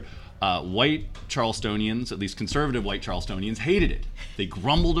after year. White Charlestonians, at least conservative white Charlestonians, hated it. They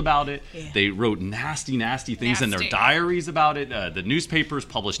grumbled about it. Yeah. They wrote nasty things in their diaries about it. The newspapers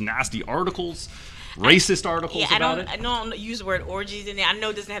published nasty articles, racist articles about it. I don't use the word orgies in there. I know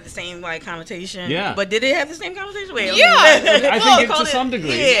it doesn't have the same connotation. Yeah. But did it have the same connotation? Well, I think to some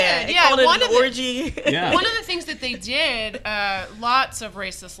degree. Yeah. One of the orgy. Yeah. One of the things that they did, lots of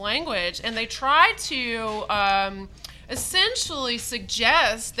racist language, and they tried to essentially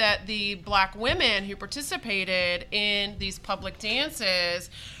suggest that the black women who participated in these public dances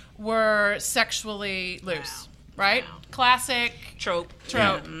were sexually loose. Right? Wow. Classic trope,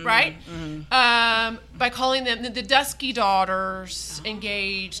 right? Mm-hmm. By calling them the Dusky Daughters,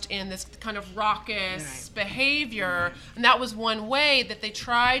 engaged in this kind of raucous behavior. And that was one way that they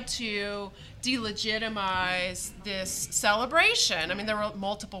tried to delegitimize this celebration. I mean, there were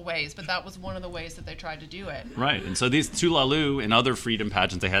multiple ways, but that was one of the ways that they tried to do it. Right. And so these Tulaloo and other freedom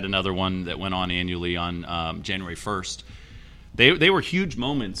pageants, they had another one that went on annually on January 1st. They were huge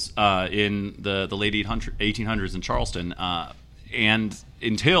moments in the late 1800s in Charleston, and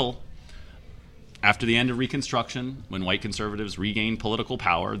until after the end of Reconstruction, when white conservatives regained political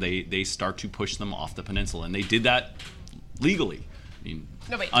power, they start to push them off the peninsula, and they did that legally. I mean,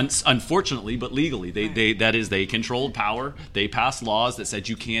 No, wait. unfortunately, but legally, they controlled power. They passed laws that said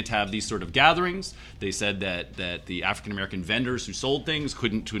you can't have these sort of gatherings. They said that the African American vendors who sold things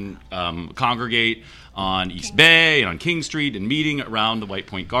couldn't congregate on East Bay and on King Street and meeting around the White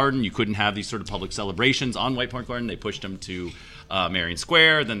Point Garden. You couldn't have these sort of public celebrations on White Point Garden. They pushed them to Marion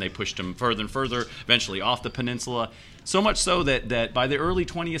Square. Then they pushed them further and further, eventually off the peninsula. So much so that by the early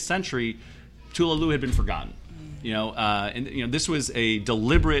 20th century, Tulaloo had been forgotten. This was a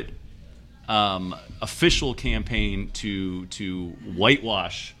deliberate, official campaign to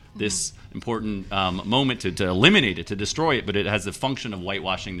whitewash this important moment, to eliminate it, to destroy it. But it has the function of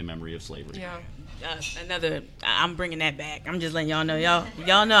whitewashing the memory of slavery. Yeah. I'm bringing that back. I'm just letting y'all know.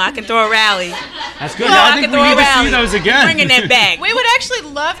 Y'all know I can throw a rally. That's good. I think we need to see those again. Bringing that back. We would actually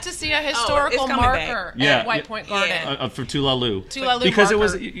love to see a historical marker at White Point Garden. For Tulaloo. marker. Because it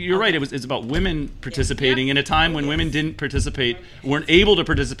was, you're right, it's about women participating in a time when women weren't able to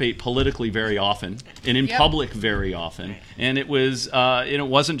participate politically very often and in public very often. And it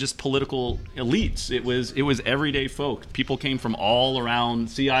wasn't just political elites. It was everyday folk. People came from all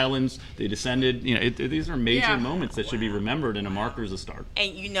around Sea Islands. They descended. These are major moments that should be remembered and a marker as a start.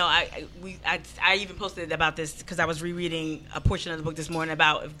 And I even posted about this because I was rereading a portion of the book this morning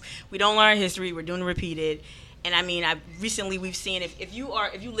about if we don't learn history, we're doing to repeat it. And I mean, we've seen if you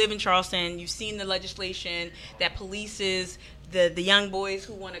live in Charleston, you've seen the legislation that polices the young boys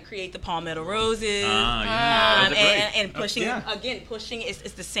who want to create the Palmetto Roses, and pushing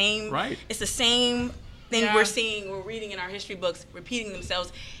it's the same. Right. It's the same thing we're reading in our history books, repeating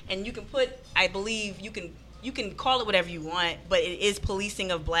themselves. And you can you can call it whatever you want, but it is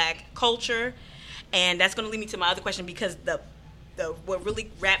policing of Black culture, and that's going to lead me to my other question because what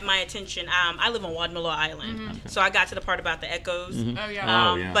really wrapped my attention. I live on Wadmalaw Island, so I got to the part about the Echoes.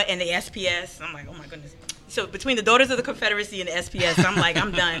 But in the SPS, I'm like, oh my goodness. So between the Daughters of the Confederacy and the SPS, I'm like,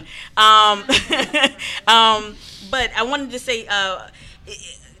 I'm done. But I wanted to say,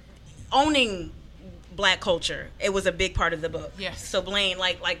 owning Black culture, it was a big part of the book. Yes. So Blaine,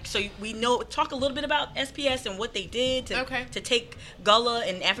 so we talk a little bit about SPS and what they did to take Gullah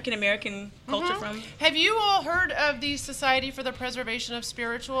and African American culture from. Have you all heard of the Society for the Preservation of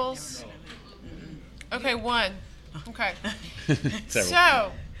Spirituals? Okay, one. Okay.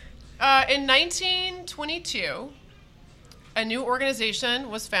 So, in 1922, a new organization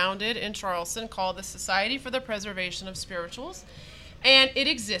was founded in Charleston called the Society for the Preservation of Spirituals. And it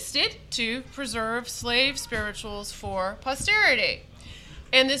existed to preserve slave spirituals for posterity.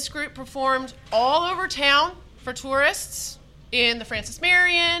 And this group performed all over town for tourists, in the Francis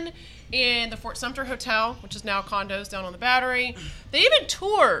Marion, in the Fort Sumter Hotel, which is now condos down on the Battery. They even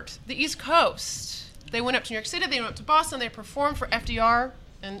toured the East Coast. They went up to New York City, they went up to Boston, they performed for FDR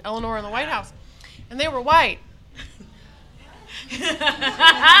and Eleanor in the White House. And they were white.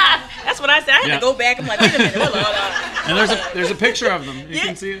 That's what I said. I had to go back. I'm like, wait a minute. Hold on. And there's a picture of them. You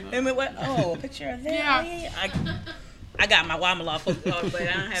can see it. A picture of them. Yeah. I got my Wadmalaw photo, but I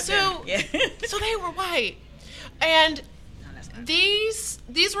don't have them. Yeah. So they were white, and these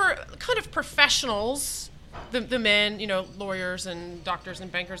were kind of professionals, the men, lawyers and doctors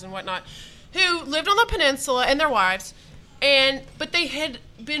and bankers and whatnot, who lived on the peninsula and their wives. But they had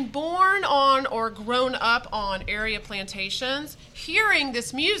been born on or grown up on area plantations, hearing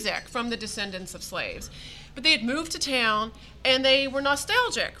this music from the descendants of slaves. But they had moved to town, and they were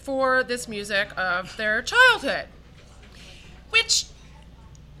nostalgic for this music of their childhood. Which,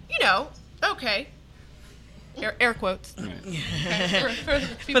 okay. Air quotes. Right. Okay,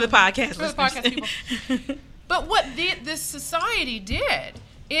 for the podcast. For the podcast people. But what this society did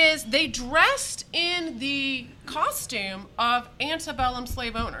is they dressed in the costume of antebellum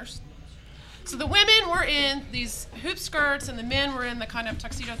slave owners. So the women were in these hoop skirts and the men were in the kind of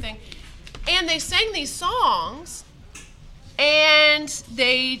tuxedo thing. And they sang these songs, and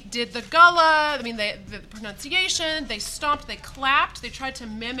they did the gullah, the pronunciation, they stomped, they clapped, they tried to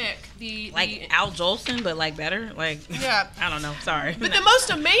mimic the Al Jolson, but better? Yeah. I don't know, sorry. But the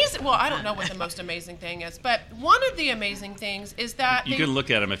most amazing, I don't know what the most amazing thing is, but one of the amazing things is that you can look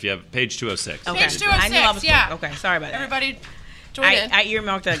at them if you have page 206. Okay. Page 206, I knew I was okay, sorry about that. Everybody join in. I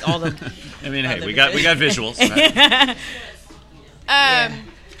earmarked all the... hey, we got visuals.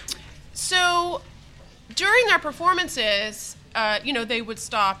 So during their performances, they would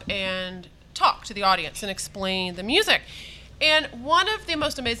stop and talk to the audience and explain the music. And one of the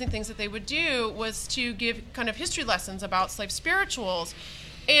most amazing things that they would do was to give kind of history lessons about slave spirituals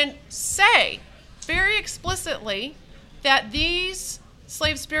and say very explicitly that these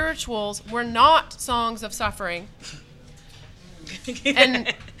slave spirituals were not songs of suffering.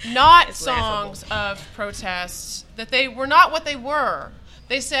 And not songs of protest, that they were not what they were.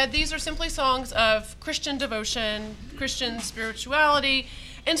 They said these are simply songs of Christian devotion, Christian spirituality,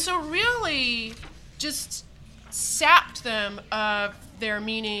 and so really just sapped them of their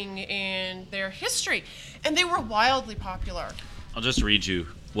meaning and their history. And they were wildly popular. I'll just read you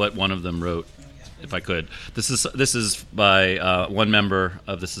what one of them wrote, if I could. This is by one member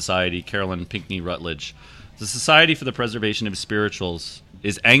of the society, Carolyn Pinckney Rutledge. The Society for the Preservation of Spirituals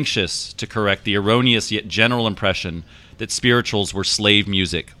is anxious to correct the erroneous yet general impression that spirituals were slave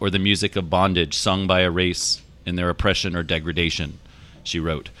music or the music of bondage sung by a race in their oppression or degradation, she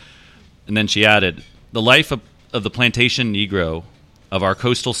wrote. And then she added, the life of the plantation Negro of our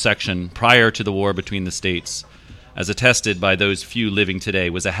coastal section prior to the war between the states, as attested by those few living today,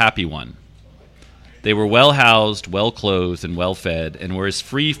 was a happy one. They were well housed, well clothed, and well fed, and were as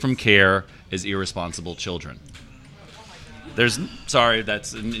free from care as irresponsible children.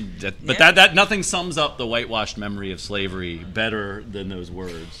 That nothing sums up the whitewashed memory of slavery better than those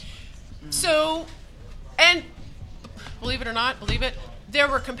words. So, and believe it or not, believe it, there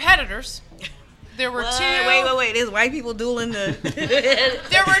were competitors. There were two. Wait. There's white people dueling the.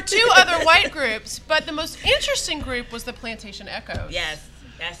 There were two other white groups, but the most interesting group was the Plantation Echoes. Yes.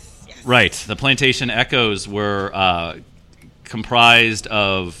 Right. The Plantation Echoes were comprised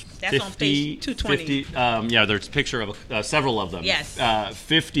of. That's 50, on page 220. There's a picture of several of them. Yes.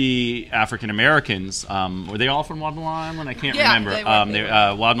 50 African Americans. Were they all from Wadmalaw Island? I can't remember. They were.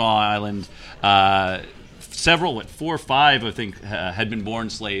 Wadmalaw Island. Several, 4 or 5, I think, had been born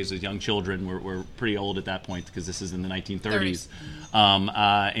slaves as young children. Were pretty old at that point because this is in the 1930s.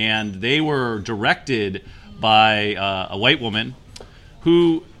 And they were directed by a white woman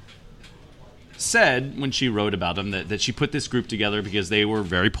who said, when she wrote about them, that she put this group together because they were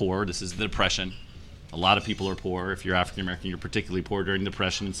very poor. This is the Depression. A lot of people are poor. If you're African American, you're particularly poor during the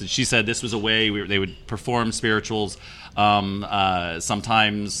Depression. And so she said this was a way they would perform spirituals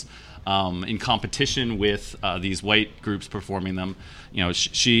sometimes in competition with these white groups performing them. You know,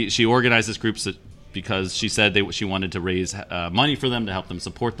 she organized these groups because she said she wanted to raise money for them to help them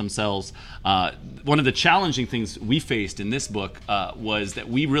support themselves. One of the challenging things we faced in this book was that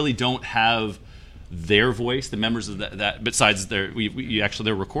we really don't have their voice, the members of that besides their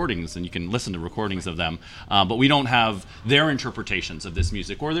recordings, and you can listen to recordings of them, but we don't have their interpretations of this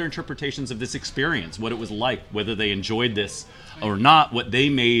music or their interpretations of this experience, what it was like, whether they enjoyed this or not, what they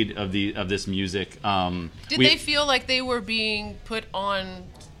made of this music. Did they feel like they were being put on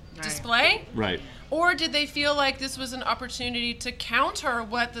display? Right. Or did they feel like this was an opportunity to counter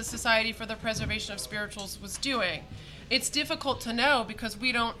what the Society for the Preservation of Spirituals was doing? It's difficult to know because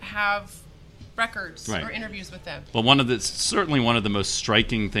we don't have records or interviews with them. Well, certainly one of the most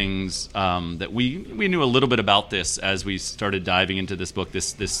striking things that we knew a little bit about this as we started diving into this book,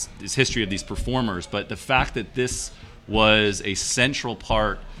 this history of these performers, but the fact that this was a central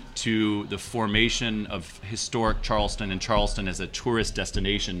part to the formation of historic Charleston and Charleston as a tourist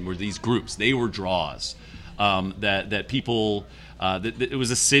destination were these groups. They were draws. That people, it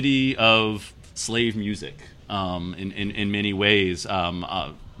was a city of slave music in many ways.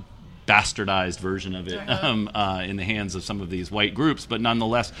 Bastardized version of it in the hands of some of these white groups, but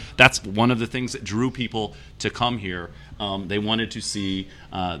nonetheless, that's one of the things that drew people to come here. They wanted to see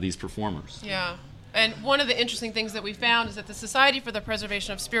these performers. Yeah. And one of the interesting things that we found is that the Society for the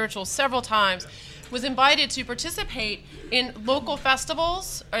Preservation of Spirituals several times was invited to participate in local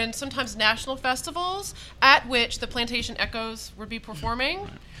festivals and sometimes national festivals at which the Plantation Echoes would be performing.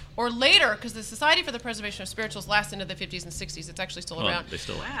 Or later, because the Society for the Preservation of Spirituals lasts into the 50s and 60s. It's actually still around. They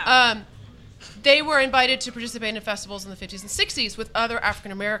still They were invited to participate in festivals in the 50s and 60s with other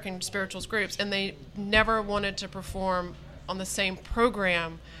African American spirituals groups, and they never wanted to perform on the same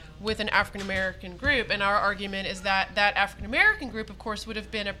program with an African American group. And our argument is that African American group, of course, would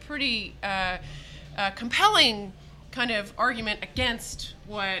have been a pretty compelling kind of argument against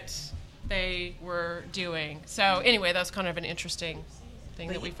what they were doing. So anyway, that's kind of an interesting thing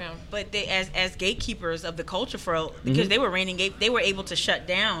that we found. But they, as gatekeepers of the culture, because they were reigning, they were able to shut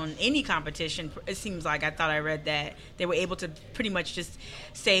down any competition. It seems like, I thought I read that they were able to pretty much just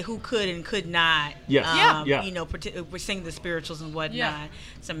say who could and could not. Yes. You know, we're singing the spirituals and whatnot. Yeah.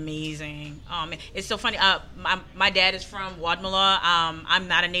 It's amazing. It's so funny. My dad is from Wadmalaw. I'm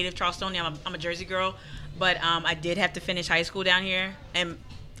not a native Charlestonian. I'm a Jersey girl, but I did have to finish high school down here, and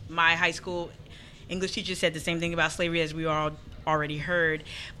my high school English teacher said the same thing about slavery as we all already heard.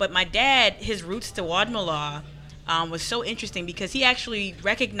 But my dad, his roots to Wadmalaw was so interesting because he actually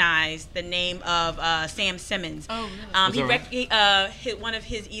recognized the name of Sam Simmons. Oh, really? One of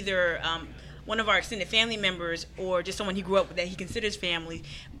his one of our extended family members, or just someone he grew up with that he considers family,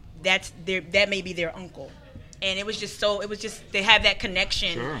 that may be their uncle. And it was just they have that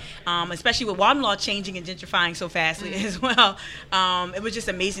connection, Sure. Especially with Waldenlaw changing and gentrifying so fastly as well. It was just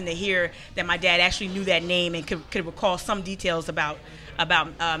amazing to hear that my dad actually knew that name and could recall some details about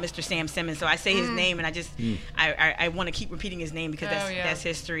Mr. Sam Simmons. So I say his name, and I want to keep repeating his name because that's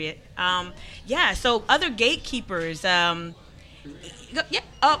history. So other gatekeepers. You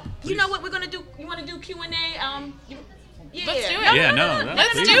know what we're gonna do? You want to do Q&A? Yeah. Let's do it. Yeah,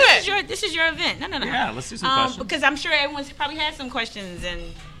 Let's do it. This is your event. No. Yeah, let's do some questions. Because I'm sure everyone's probably had some questions and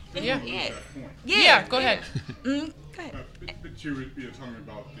Yeah, go ahead. Go ahead. But you're talking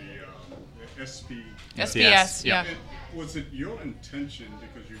about the SBS, yeah. Was it your intention,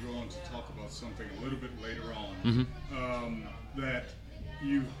 because you go on to talk about something a little bit later on, that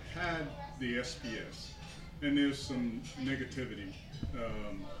you had the SBS, and there's some negativity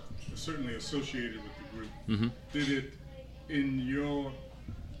certainly associated with the group. Did it, in your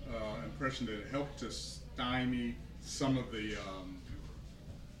impression, that it helped to stymie some of the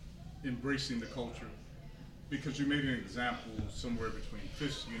embracing the culture? Because you made an example somewhere between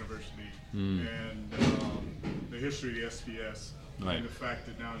Fisk University and the history of the SBS, right. and the fact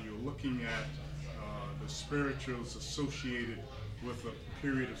that now you're looking at the spirituals associated with a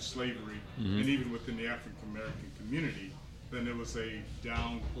period of slavery, and even within the African American community, then there was a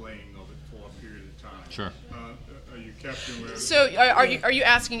downplaying of it for a period of time. Sure. Are you capturing where? So are you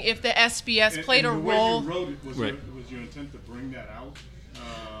asking if the SBS played a role? And the way you wrote it, was Right. your intent to bring that out?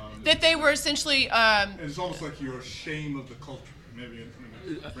 That they were essentially It's almost like you're ashamed of the culture. Maybe frame it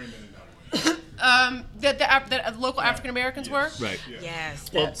in that way. that local African Americans were. Right.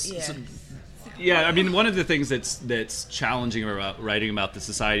 Yes. Well, yeah, I mean, one of the things that's challenging about writing about the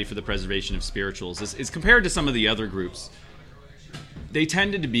Society for the Preservation of Spirituals is compared to some of the other groups, they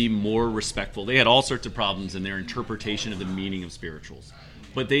tended to be more respectful. They had all sorts of problems in their interpretation of the meaning of spirituals,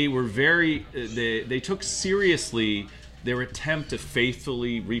 but they were they took seriously their attempt to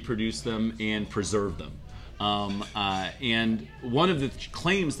faithfully reproduce them and preserve them. And one of the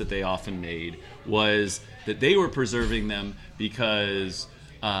claims that they often made was that they were preserving them because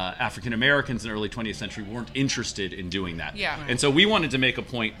African Americans in the early 20th century weren't interested in doing that. Yeah. And so we wanted to make a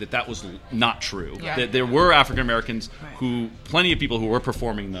point that was not true. Yeah. That there were African Americans plenty of people who were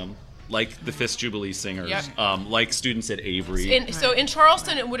performing them, like the Fisk Jubilee Singers, like students at Avery. So in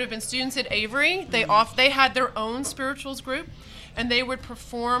Charleston, it would have been students at Avery. They had their own spirituals group, and they would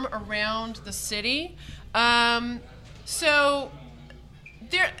perform around the city.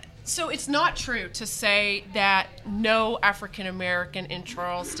 So it's not true to say that no African American in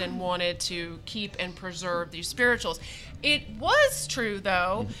Charleston wanted to keep and preserve these spirituals. It was true,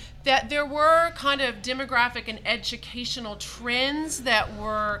 though, that there were kind of demographic and educational trends that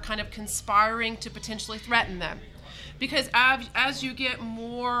were kind of conspiring to potentially threaten them. Because as you get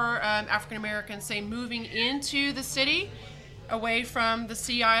more African Americans, say, moving into the city, away from the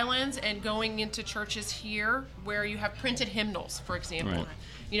Sea Islands and going into churches here where you have printed hymnals, for example. Right.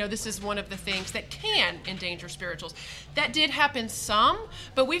 You know, this is one of the things that can endanger spirituals. That did happen some,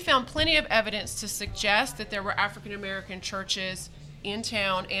 but we found plenty of evidence to suggest that there were African American churches in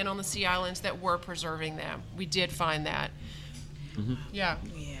town and on the Sea Islands that were preserving them. We did find that. Yeah.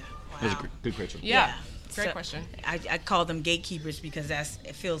 Yeah. That was Wow. a good question. Yeah. Great So, question. I call them gatekeepers because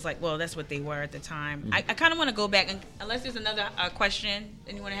it feels like, well, that's what they were at the time. I kind of want to go back, and unless there's another question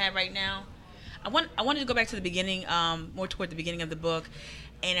anyone have right now, I wanted to go back to the beginning, more toward the beginning of the book,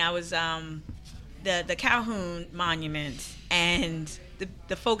 and I was the Calhoun monument and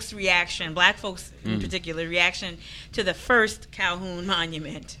the folks' reaction, black folks in particular, reaction to the first Calhoun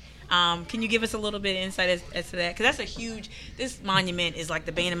monument. Can you give us a little bit of insight as to that? Because this monument is like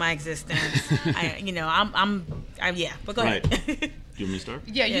the bane of my existence. But go ahead. Do you want me to start?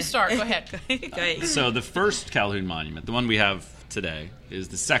 Yeah, you start. Go ahead. Go ahead. So the first Calhoun monument, the one we have today, is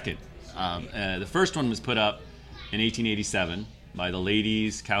the second. The first one was put up in 1887 by the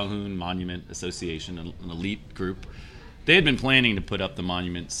Ladies Calhoun Monument Association, an elite group. They had been planning to put up the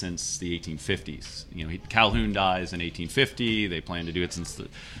monument since the 1850s. Calhoun dies in 1850. They planned to do it since the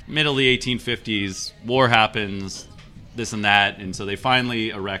middle of the 1850s. War happens, this and that, and so they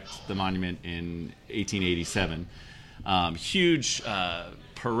finally erect the monument in 1887. Huge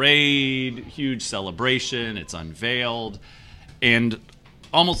parade, huge celebration. It's unveiled, and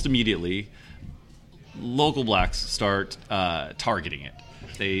almost immediately, local blacks start targeting it.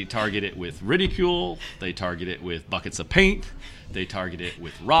 They target it with ridicule. They target it with buckets of paint. They target it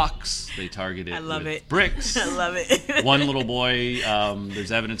with rocks. They target it with bricks. I love it. One little boy,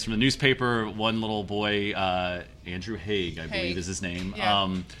 there's evidence from the newspaper, one little boy, Andrew Haig, I believe is his name,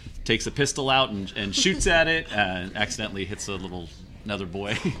 Yeah. takes a pistol out and shoots at it and accidentally hits a little another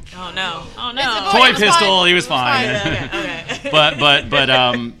boy. Oh no! Oh It's a no! boy. Toy It was pistol. fine. He was It was fine. fine. Okay. but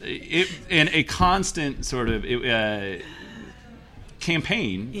in a constant sort of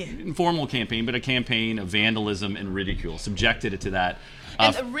campaign, informal campaign, but a campaign of vandalism and ridicule subjected it to that.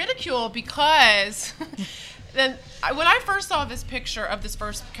 And the ridicule because then when I first saw this picture of this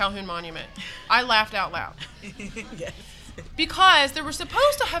first Calhoun monument, I laughed out loud. Yes. Because there were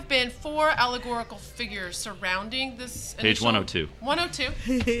supposed to have been 4 allegorical figures surrounding this Page initial- 102.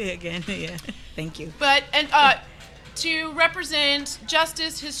 102. Again, yeah. Thank you. But to represent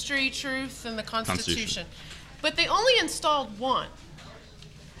justice, history, truth, and the Constitution. But they only installed 1.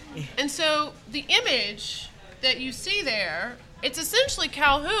 And so the image that you see there, it's essentially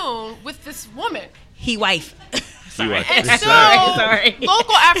Calhoun with this woman. He wife. Sorry. And so Sorry.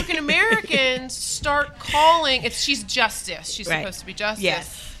 local African Americans start calling, she's Justice. She's Right. supposed to be Justice.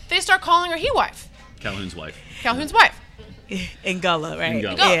 Yes. They start calling her he wife, Calhoun's wife. Calhoun's wife, Ngala, right?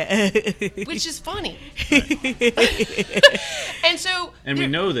 Ngala. Yeah. which is funny. And so And we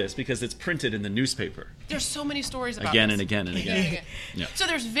know this because it's printed in the newspaper there's so many stories about again this. and again and again. Yeah. So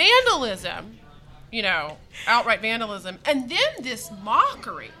there's vandalism, outright vandalism, and then this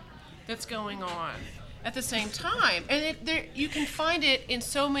mockery that's going on at the same time. And you can find it in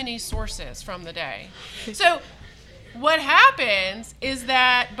so many sources from the day. So what happens is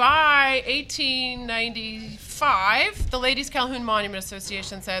that by 1895, the Ladies Calhoun Monument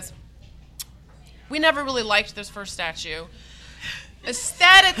Association says, we never really liked this first statue.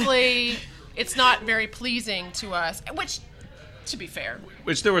 Aesthetically, it's not very pleasing to us, which, to be fair,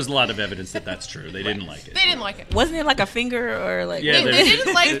 Which there was a lot of evidence that that's true. They didn't like it. they didn't like it. Wasn't it like a finger or like? Yeah, They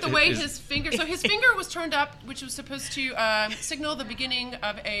didn't like the way Is- his finger. So his finger was turned up, which was supposed to signal the beginning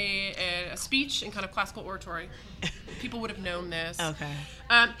of a speech in kind of classical oratory. People would have known this. Okay.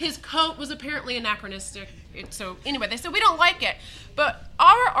 His coat was apparently anachronistic. So anyway, they said we don't like it. But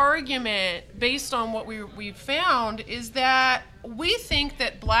our argument, based on what we found, is that we think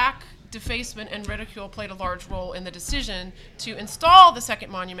that black defacement and ridicule played a large role in the decision to install the second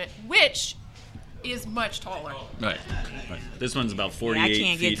monument, which is much taller. Right. This one's about Yeah,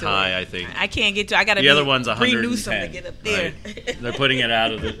 48 feet to high, it. I think. I can't get to. I gotta. The other one's Bree 110. Newsome to get up there. Right. They're putting it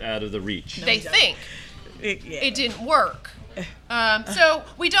out of the reach. They think Yeah. it didn't work. So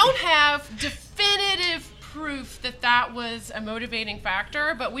we don't have definitive proof that was a motivating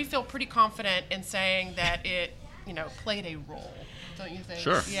factor, but we feel pretty confident in saying that it, played a role. Don't you think?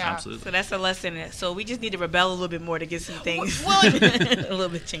 Sure, Yeah. absolutely. So that's a lesson. So we just need to rebel a little bit more to get some things Well, a little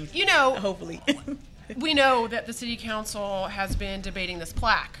bit changed. Hopefully. We know that the city council has been debating this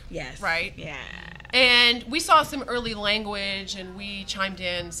plaque. Yes. Right? Yeah. And we saw some early language, and we chimed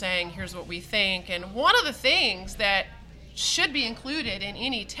in saying, here's what we think. And one of the things that should be included in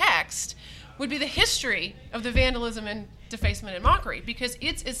any text would be the history of the vandalism and defacement and mockery, because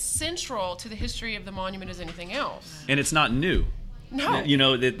it's as central to the history of the monument as anything else. And it's not new. No.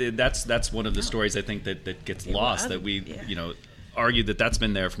 That's one of the stories I think that gets lost, that we argued that's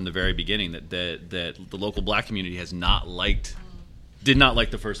been there from the very beginning, that the local black community did not like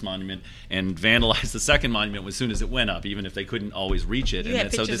the first monument and vandalized the second monument as soon as it went up, even if they couldn't always reach it. You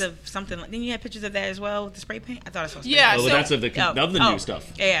had then, pictures of something. Didn't you have pictures of that as well with the spray paint? I thought I saw spray Yeah, paint. Oh, so- that's of the Oh, new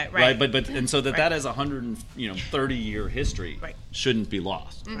stuff. yeah, right. But and so that Right. has 130-year history Right. shouldn't be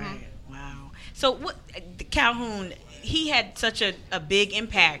lost. Right. Wow. So what Calhoun, he had such a big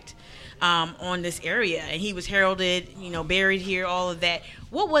impact on this area, and he was heralded, buried here, all of that.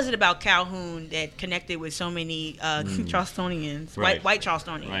 What was it about Calhoun that connected with so many Charlestonians, Right. white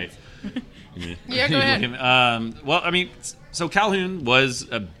Charlestonians? Yeah, Right. go ahead. Well, I mean, so Calhoun was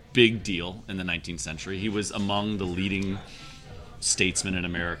a big deal in the 19th century. He was among the leading statesmen in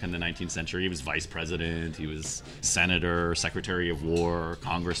America in the 19th century. He was vice president, he was senator, secretary of war,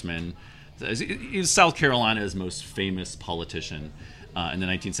 congressman. He was South Carolina's most famous politician in the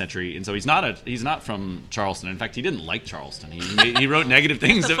 19th century, and so he's not from Charleston. In fact, he didn't like Charleston. He wrote negative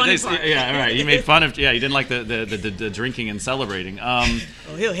things. That's the funny part. Yeah, right. He made fun of. Yeah, he didn't like the drinking and celebrating. Oh,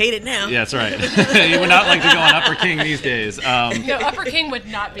 he'll hate it now. Yeah, that's right. He would not like to go on Upper King these days. No, Upper King would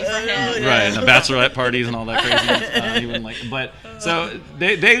not be for him. Right, and the bachelorette parties and all that craziness. He wouldn't like. But so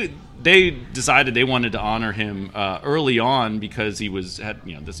they decided they wanted to honor him early on because he had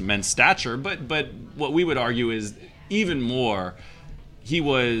this immense stature. But what we would argue is even more, he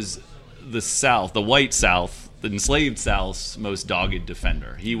was the South, the white South, the enslaved South's most dogged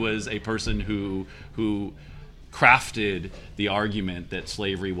defender. He was a person who crafted the argument that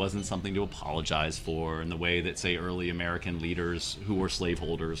slavery wasn't something to apologize for, in the way that, say, early American leaders who were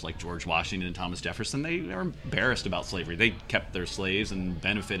slaveholders like George Washington and Thomas Jefferson, they were embarrassed about slavery. They kept their slaves and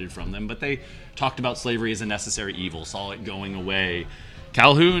benefited from them, but they talked about slavery as a necessary evil, saw it going away.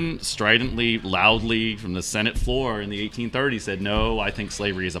 Calhoun stridently, loudly, from the Senate floor in the 1830s said, no, I think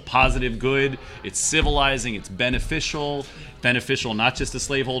slavery is a positive good. It's civilizing, it's beneficial not just to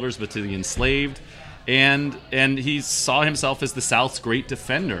slaveholders, but to the enslaved. And he saw himself as the South's great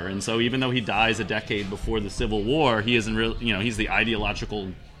defender. And so even though he dies a decade before the Civil War, he isn't real, he's the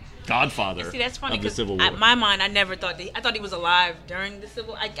ideological godfather See, that's funny, of the Civil War. In my mind, I never thought I thought he was alive during the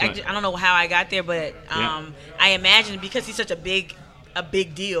Civil War. I don't know how I got there, but I imagine because he's such a big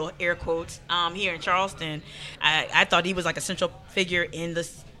deal, air quotes, here in Charleston, I thought he was like a central figure in the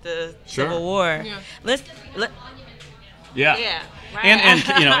Civil War. Yeah. Yeah. Right.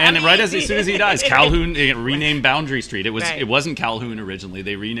 And right as soon as he dies, Calhoun renamed Boundary Street. It wasn't Calhoun originally.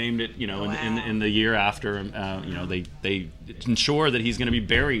 They renamed it, in the year after. They ensure that he's going to be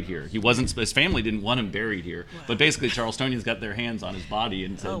buried here. His family didn't want him buried here, but basically Charlestonians got their hands on his body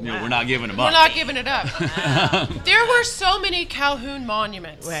and said, we're not giving him up. We're not giving it up. There were so many Calhoun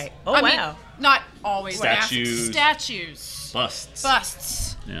monuments. Right. I mean, not always statues,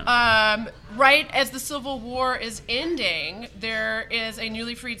 busts. Yeah. Right as the Civil War is ending, there is a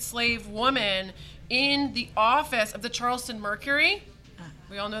newly freed slave woman in the office of the Charleston Mercury.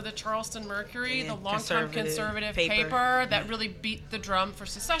 We all know the Charleston Mercury, the long-term conservative paper that really beat the drum for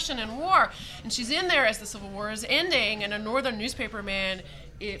secession and war. And she's in there as the Civil War is ending, and a northern newspaperman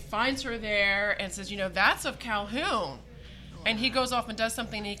finds her there and says, that's of Calhoun. And he goes off and does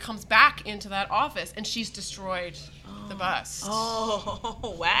something, and he comes back into that office, and she's destroyed the bust.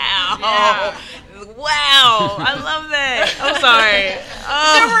 Oh, wow. Yeah. Wow. I love that. I'm sorry.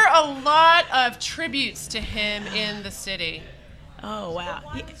 There were a lot of tributes to him in the city. Oh, wow.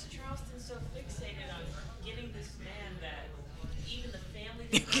 Why was Charleston so fixated on getting this man that even the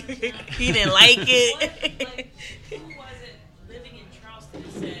family he didn't like it? Who was it living in Charleston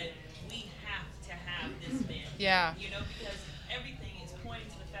that said, we have to have this man? Yeah. Because everything is pointing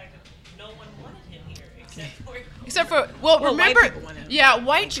to the fact that no one wanted him here except for remember, white people wanted him.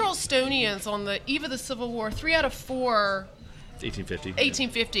 White Charlestonians on the eve of the Civil War, 3 out of 4.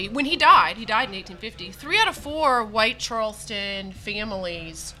 1850. When he died in 1850. 3 out of 4 white Charleston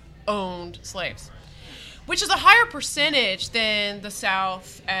families owned slaves, which is a higher percentage than the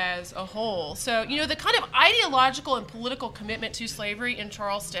South as a whole. So, the kind of ideological and political commitment to slavery in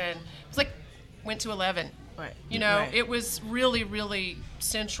Charleston went to 11. Right. It was really, really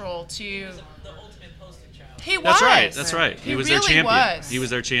central to. The ultimate poster child. He was. That's right. He was really their champion. Was. He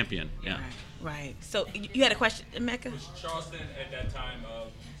was their champion. Yeah. Right. So you had a question, Mecca? Was Charleston at that time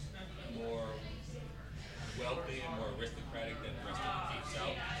more wealthy and more aristocratic than the rest of the Deep South?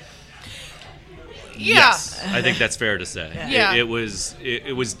 Yeah. Yes, I think that's fair to say. Yeah. It was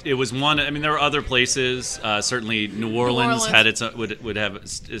one. I mean, there were other places. Certainly, New Orleans had its would have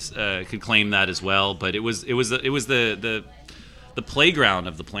could claim that as well. But it was the playground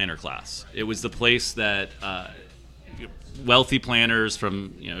of the planter class. It was the place that wealthy planters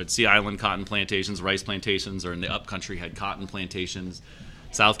from Sea Island cotton plantations, rice plantations, or in the upcountry had cotton plantations.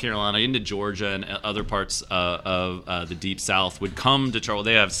 South Carolina into Georgia and other parts of the Deep South would come to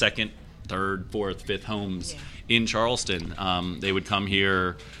Charleston. They have second, third, fourth, fifth homes in Charleston. They would come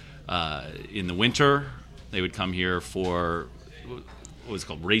here in the winter. They would come here for what was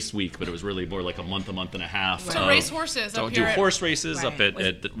called Race Week, but it was really more like a month and a half. So race horses up here. Do horse races up at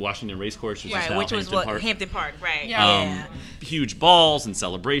the Washington Race Course, which was Hampton Park, right? Yeah. Huge balls and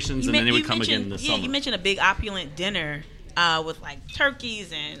celebrations, and then they would come again in the summer. You mentioned a big opulent dinner with like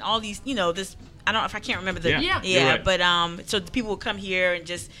turkeys and all these, this. I don't know if I can't remember the. Right. But so the people would come here and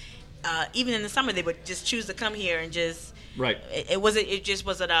just, even in the summer, they would just choose to come here and just. Right.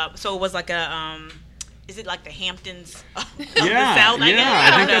 So it was like a. Is it like the Hamptons of the South?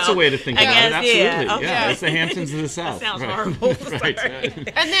 I think that's a way to think about it. Absolutely. Okay. It's the Hamptons of the South. That sounds horrible. Right.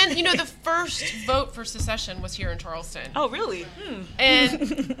 And then, the first vote for secession was here in Charleston. Oh, really? And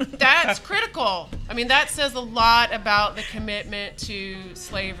that's critical. I mean, that says a lot about the commitment to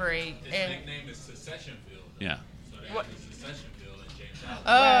slavery. Its nickname is Secessionville. Yeah. So they have the Secessionville in James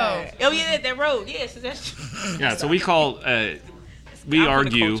Island. Oh. Oh, yeah, that road. Yes, that's. Yeah, so we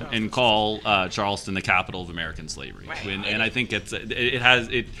argue and call Charleston the capital of American slavery, Right. and I think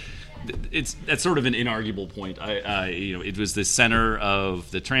that's sort of an inarguable point. It was the center of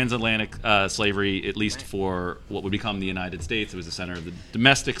the transatlantic slavery, at least for what would become the United States. It was the center of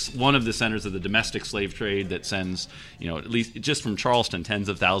one of the centers of the domestic slave trade that sends, at least just from Charleston, tens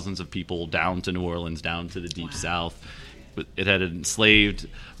of thousands of people down to New Orleans, down to the Deep South. It had an enslaved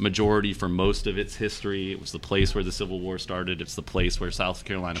majority for most of its history. It was the place where the Civil War started. It's the place where South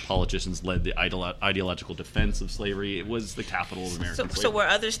Carolina politicians led the ideological defense of slavery. It was the capital of American slavery. So were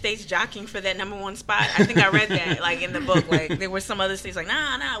other states jockeying for that number one spot? I think I read that, like, in the book. Like, there were some other states like,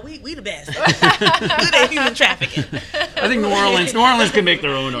 nah, we the best. We the human trafficking. I think New Orleans could make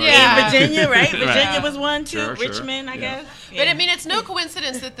their own argument. Yeah. Virginia, right? Virginia was one, too. Sure, Richmond, I guess. But I mean, it's no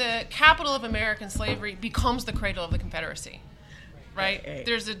coincidence that the capital of American slavery becomes the cradle of the Confederacy, right?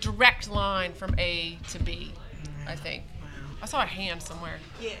 There's a direct line from A to B, I think. I saw a hand somewhere.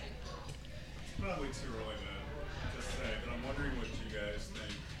 Yeah. Probably too early to say, but I'm wondering what you guys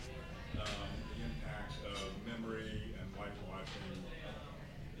think the impact of memory and whitewashing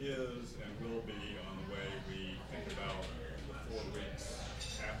is and will be on the way we think about the 4 weeks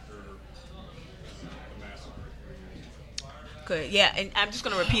after the massacre. Good. Yeah, and I'm just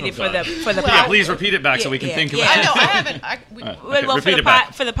going to repeat it for the Yeah, please repeat it back so we can think about I it. know, I haven't. Well, repeat it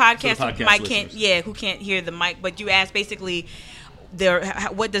back. for the podcast, For the podcast Mike listeners. who can't hear the mic, but you asked basically,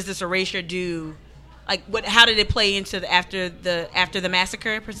 what does this erasure do? Like, how did it play into after the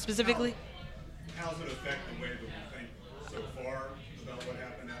massacre specifically? How does it affect the way that we think so far about what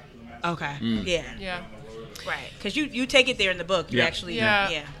happened after the massacre? Okay. Yeah. Right. Because you take it there in the book. You Yeah. actually. Yeah.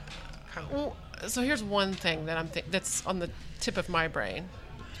 Yeah. Well, so here's one thing that that's on the tip of my brain,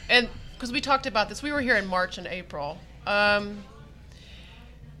 and because we talked about this, we were here in March and April.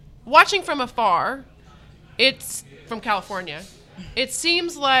 Watching from afar, it's from California. It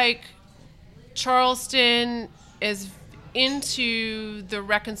seems like Charleston is into the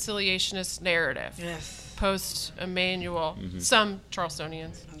reconciliationist narrative. Yes. Post Emmanuel, some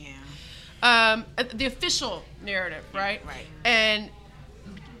Charlestonians. Yeah. The official narrative, right? Right. And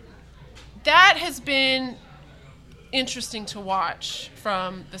that has been interesting to watch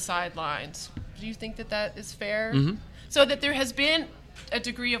from the sidelines. Do you think that is fair? So that there has been a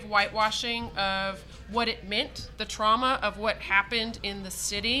degree of whitewashing of what it meant, the trauma of what happened in the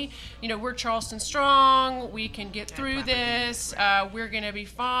city. We're Charleston strong, we can get through this, we're going to be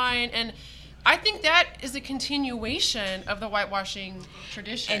fine. And I think that is a continuation of the whitewashing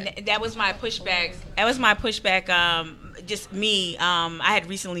tradition. And that was my pushback. Just me. I had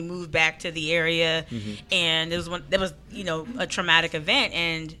recently moved back to the area, and there was a traumatic event,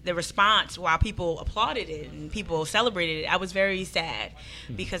 and the response, while people applauded it and people celebrated it, I was very sad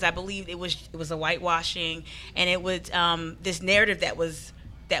because I believed it was a whitewashing, and it was this narrative that was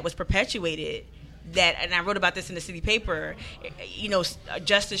perpetuated. And I wrote about this in the city paper,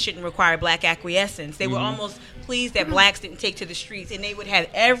 justice shouldn't require black acquiescence. They were almost pleased that blacks didn't take to the streets, and they would have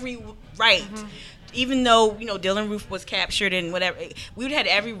every right, even though, Dylan Roof was captured and whatever, we would have had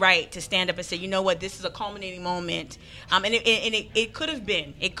every right to stand up and say, you know what, this is a culminating moment. And it could have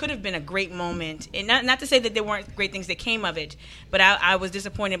been a great moment. And not to say that there weren't great things that came of it, but I was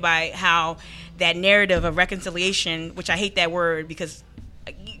disappointed by how that narrative of reconciliation, which I hate that word because,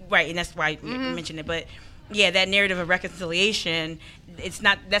 right, and that's why you mentioned it, but yeah, that narrative of reconciliation, that's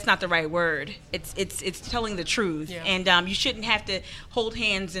not the right word. It's telling the truth, and you shouldn't have to hold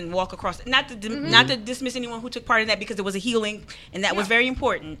hands and walk across. Not to dismiss anyone who took part in that, because it was a healing, and that was very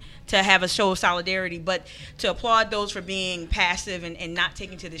important to have a show of solidarity. But to applaud those for being passive and not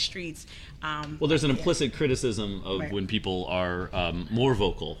taking to the streets. Well, there's an implicit criticism of when people are more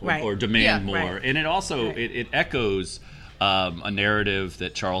vocal or demand more, and it also it echoes a narrative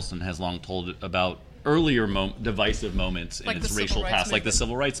that Charleston has long told about earlier divisive moments in its racial past, like the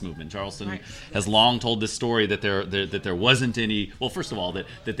Civil Rights Movement. Charleston has long told this story that there wasn't any. Well, first of all, that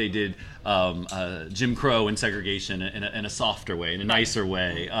they did Jim Crow and segregation in a softer way, in a nicer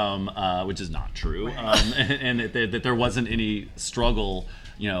way, which is not true, and that there wasn't any struggle,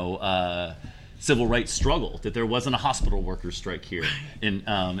 civil rights struggle, that there wasn't a hospital workers strike here in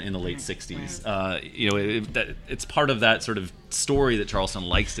the late 60s. It's part of that sort of story that Charleston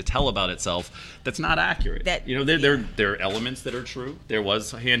likes to tell about itself that's not accurate. There are elements that are true. There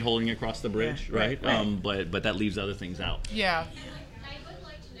was hand holding across the bridge, right? But that leaves other things out. Yeah. I would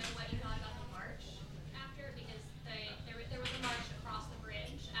like to know what you thought about the march after, because there was a march across the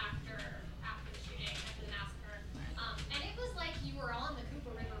bridge after the shooting, after the massacre, and it was like you were on the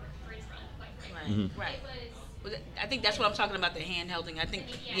Cooper River Bridge Run, quite frankly. Right. It was. I think that's what I'm talking about, the hand holding. I think,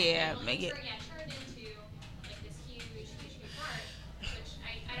 It turned into like this huge march, which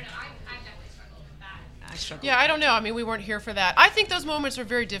I don't know. I've definitely struggled with that. struggled. Yeah, I don't know. I mean, we weren't here for that. I think those moments are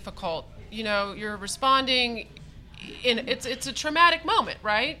very difficult. You know, you're responding it's a traumatic moment,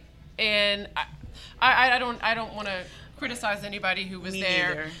 right? And I don't want to criticize anybody who was Me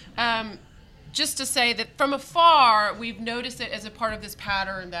there. neither. Just to say that from afar, we've noticed it as a part of this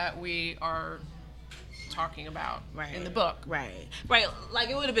pattern that we are talking about in the book. Right. Like,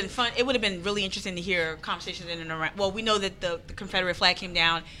 it would have been fun. It would have been really interesting to hear conversations in and around. Well, we know that the Confederate flag came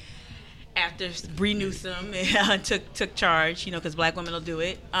down after Bree Newsom took charge, because black women will do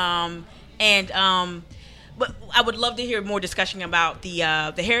it. But I would love to hear more discussion about the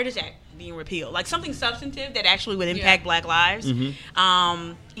Heritage Act being repealed, like something substantive that actually would impact Black lives.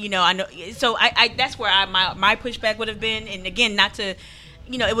 I know. So I that's where my pushback would have been. And again, not to,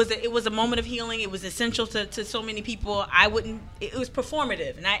 it was a moment of healing. It was essential to so many people. It was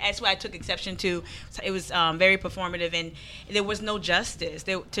performative, and that's why I took exception to. It was very performative, and there was no justice.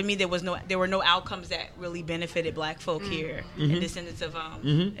 To me, there were no outcomes that really benefited Black folk here, and descendants of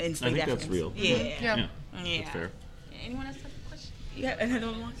enslaved Africans. I think that's real. Yeah. That's fair. Anyone else have a question? Yeah,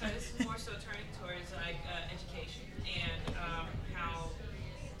 another one. So this is more so turning towards education and how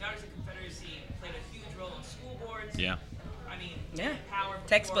Daughters of Confederacy played a huge role in school boards. Yeah. I mean, Yeah. power.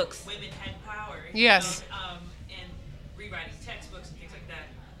 Textbooks. Women had power. Yes. And rewriting textbooks and things like that,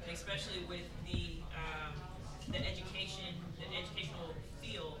 and especially with the educational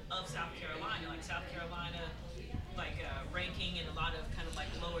field of South Carolina, like South Carolina, ranking in a lot of kind of like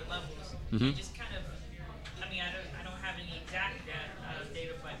lower levels. It just kind of, I don't have any exact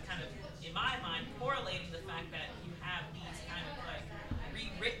data, but kind of in my mind correlating the fact that you have these kind of like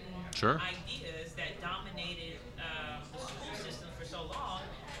rewritten ideas that dominated the school system for so long,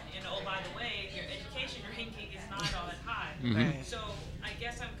 and oh, by the way, your education ranking is not all that high. So I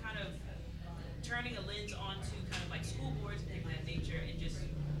guess I'm kind of turning a lens onto kind of like school boards and things of that nature, and just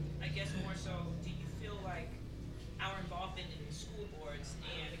I guess more so, do you feel like our involvement in school boards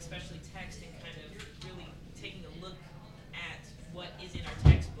and especially text and kind of really taking a look at what is in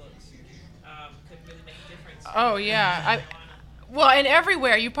our textbooks could really make a difference? Oh, yeah. Well, and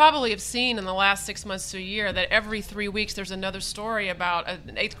everywhere, you probably have seen in the last 6 months to a year that every 3 weeks there's another story about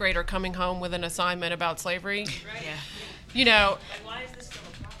an 8th grader coming home with an assignment about slavery. Right. Yeah. Why is this still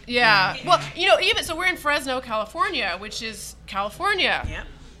a problem? Yeah. Well, even so, we're in Fresno, California, which is California. Yeah.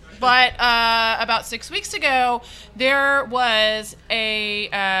 But about 6 weeks ago, there was a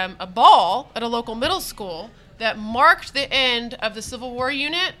ball at a local middle school that marked the end of the Civil War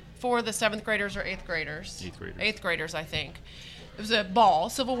unit for the 7th graders or 8th graders. 8th graders. 8th graders, I think. It was a ball,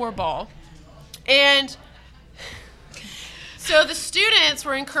 Civil War ball. And so the students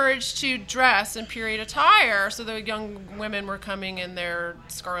were encouraged to dress in period attire. So the young women were coming in their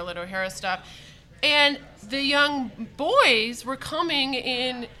Scarlett O'Hara stuff. And the young boys were coming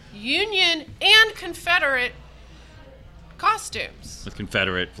in Union and Confederate costumes. With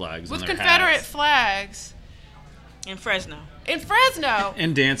Confederate flags With on their Confederate hats. flags. In Fresno. In Fresno.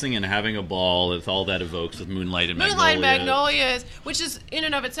 And dancing and having a ball with all that evokes with Moonlight and Moonlight Magnolia. Magnolias, which is in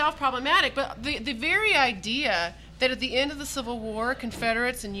and of itself problematic. But the very idea that at the end of the Civil War,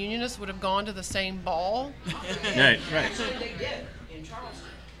 Confederates and Unionists would have gone to the same ball. Right. Actually, they did in Charleston.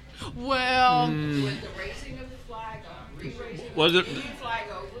 Well, With the raising of the flag, re-raising Was the it- Union flag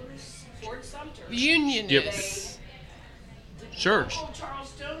over Fort Sumter. Unionists. Sure. Local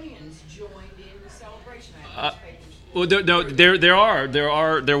Charlestonians joined in the celebration. I have newspapers. Well,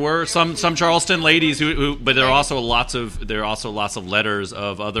 there were some Charleston ladies who but there are also lots of letters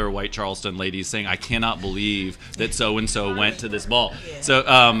of other white Charleston ladies saying, I cannot believe that so and so went to this ball. So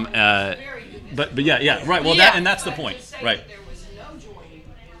but yeah right. Well, Yeah. that's the But point, to say right? that there was no joining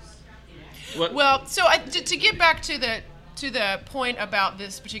is inaccurate. What- Well, so to get back to the point about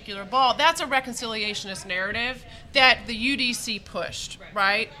this particular ball, that's a reconciliationist narrative that the UDC pushed,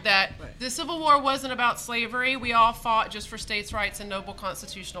 right? That the Civil War wasn't about slavery. We all fought just for states' rights and noble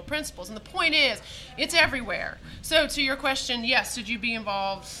constitutional principles. And the point is, it's everywhere. So to your question, yes, should you be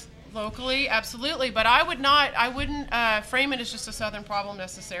involved locally? Absolutely. But I wouldn't frame it as just a Southern problem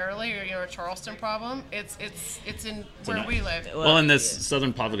necessarily, or a Charleston problem. It's in where we live. Well, and this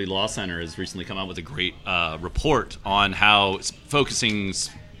Southern Poverty Law Center has recently come out with a great report on how focusing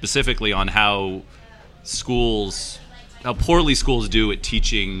specifically on how poorly schools do at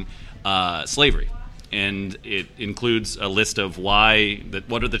teaching slavery. And it includes a list of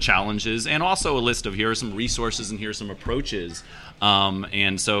what are the challenges, and also a list of here are some resources and here are some approaches.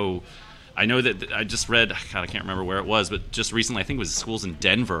 And so I know that I just read, God, I can't remember where it was, but just recently, I think it was schools in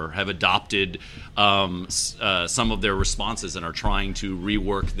Denver have adopted some of their responses and are trying to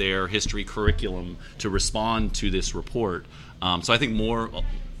rework their history curriculum to respond to this report. So I think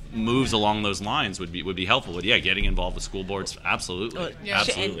moves along those lines would be helpful. But yeah, getting involved with school boards, absolutely,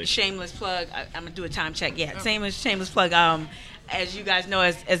 absolutely. And shameless plug. I'm gonna do a time check. Yeah, same as shameless plug. As you guys know,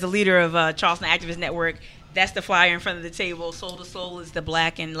 as the leader of Charleston Activist Network, that's the flyer in front of the table. Soul to Soul is the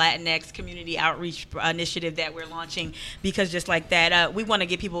Black and Latinx community outreach initiative that we're launching, because just like that, we want to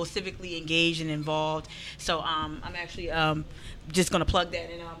get people civically engaged and involved. So I'm actually just going to plug that.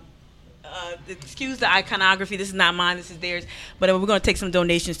 And excuse the iconography. This is not mine. This is theirs. But we're going to take some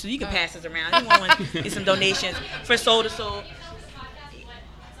donations too. You can pass this around. Anyone want to get some donations for Soul to Soul?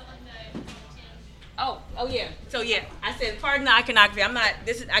 Oh yeah. So yeah, I said, pardon the iconography. I'm not.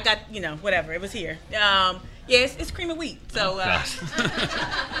 This is. I got. Whatever. It was here. Yeah, it's cream of wheat. So yeah.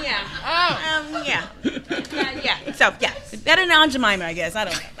 Yeah. So yeah, better than Aunt Jemima, I guess. I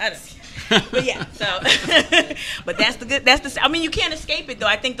don't know. But yeah. So, but that's the good. That's the. I mean, you can't escape it though.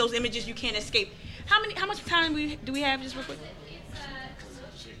 I think those images you can't escape. How much time do we have? Just real quick.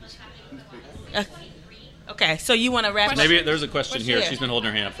 Okay. So you want to wrap? Maybe there's a question here. She's been holding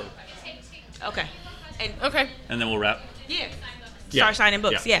her hand up for. Okay. And then we'll wrap. Yeah. Start signing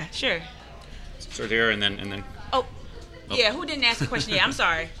books. Yeah, sure. Start here and then. Oh. Yeah. Who didn't ask the question yet? I'm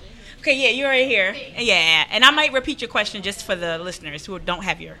sorry. Okay. Yeah, you're right here. Yeah, and I might repeat your question just for the listeners who don't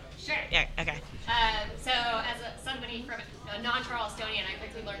have your. Sure. Yeah. Okay. So, as somebody from a non-Charlestonian, I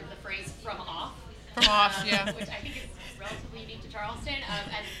quickly learned the phrase "from off." From off, yeah. Which I think is relatively unique to Charleston,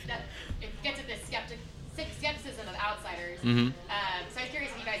 and that it gets at this skepticism of outsiders. Mm-hmm. So I was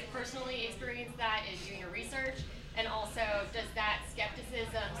curious if you guys personally experienced that in doing your research, and also does that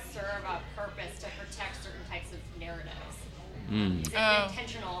skepticism serve a purpose to protect certain types of narratives? Is it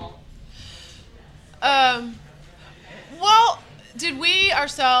intentional? Well, did we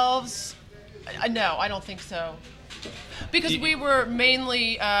ourselves? No, I don't think so. Because we were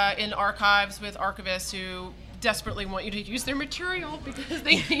mainly in archives with archivists who desperately want you to use their material because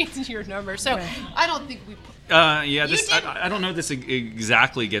they need your number. So I don't think we. I don't know if this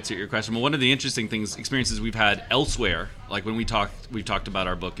exactly gets at your question, but one of the interesting experiences we've had elsewhere, like when we've talked about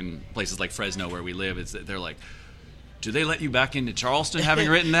our book in places like Fresno where we live, is that they're like, do they let you back into Charleston having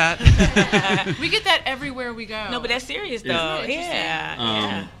written that? We get that everywhere we go. No, but that's serious though.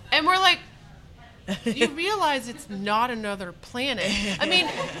 Yeah. And we're like, you realize it's not another planet. I mean,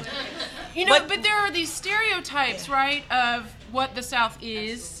 but there are these stereotypes, right, of what the South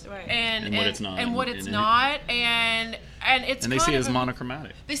is, and what it's not, and what it's not, and it's. And they see it as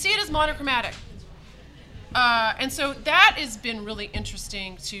monochromatic. They see it as monochromatic. And so that has been really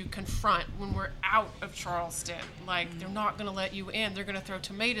interesting to confront when we're out of Charleston. Like, they're not going to let you in. They're going to throw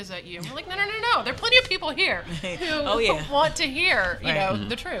tomatoes at you. And we're like, no. There are plenty of people here who want to hear,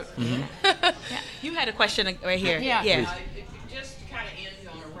 the truth. Mm-hmm. You had a question right here. Yeah. Just to kind of end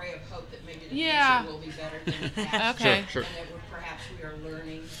on a ray of hope that maybe the future will be better than the past. Okay. Sure. And that perhaps we are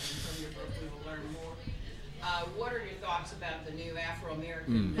learning, and from your book we will learn more. What are your thoughts about the new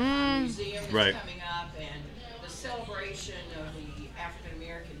Afro-American museum that's coming up, and the celebration of the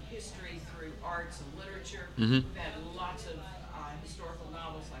African-American history through arts and literature? We've had lots of historical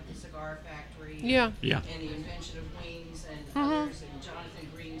novels like The Cigar Factory and The Invention of Wings and others, and Jonathan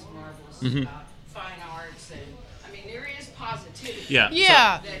Green's marvelous fine arts. And I mean, there is positivity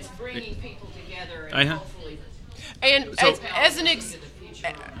that's bringing people together and hopefully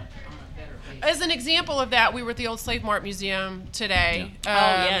as an example of that, we were at the Old Slave Mart Museum today.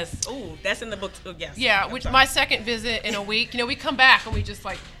 Yes. Oh, that's in the book. Oh, yes. Yeah, which my second visit in a week. We come back and we just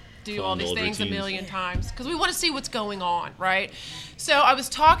do all these things routines. A million times because we want to see what's going on, right? So I was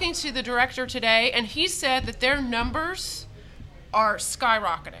talking to the director today, and he said that their numbers are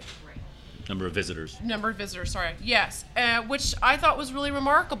skyrocketing. Number of visitors, sorry. Yes, which I thought was really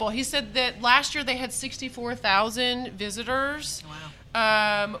remarkable. He said that last year they had 64,000 visitors. Wow.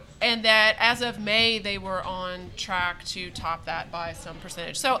 And that as of May, they were on track to top that by some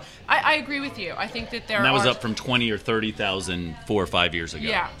percentage. So I agree with you. I think that that was up from 20 or 30,000 4 or 5 years ago.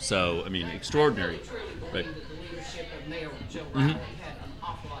 Yeah. So, I mean, extraordinary. Right. That the leadership of Mayor Joe Riley had an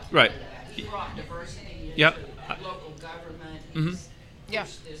awful lot to do with that. He brought diversity into local government. And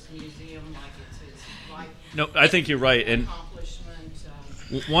pushed this museum like it's his life. No, I think you're right. And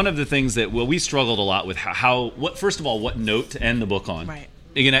one of the things that we struggled a lot with first of all, what note to end the book on. Right.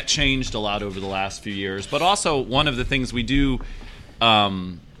 Again, that changed a lot over the last few years. But also, one of the things we do,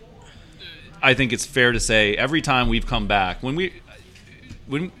 I think it's fair to say, every time we've come back, when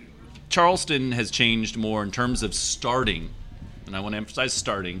Charleston has changed more in terms of starting, and I want to emphasize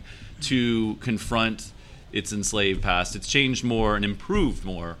starting, to confront its enslaved past. It's changed more and improved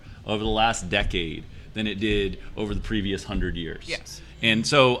more over the last decade than it did over the previous 100 years. Yes. And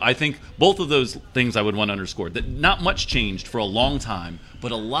so I think both of those things I would want to underscore, that not much changed for a long time,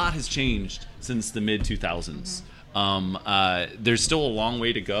 but a lot has changed since the mid-2000s. There's still a long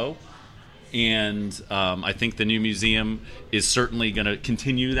way to go. And I think the new museum is certainly going to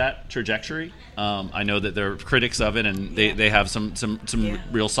continue that trajectory. I know that there are critics of it, and they have some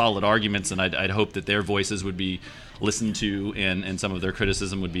real solid arguments, and I'd hope that their voices would be listened to, and some of their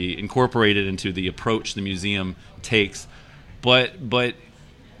criticism would be incorporated into the approach the museum takes. But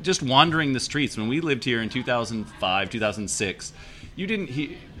just wandering the streets, when we lived here in 2005, 2006, you didn't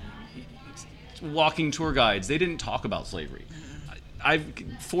hear walking tour guides. They didn't talk about slavery. I've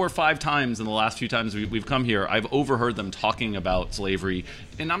 4 or 5 times in the last few times we've come here, I've overheard them talking about slavery,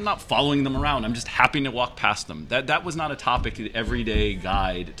 and I'm not following them around. I'm just happy to walk past them. That was not a topic the everyday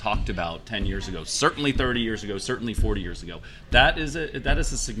guide talked about 10 years ago, certainly 30 years ago, certainly 40 years ago. That is a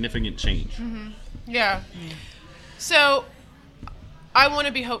significant change. Mm-hmm. Yeah. So I want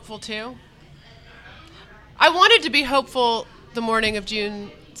to be hopeful too. I wanted to be hopeful the morning of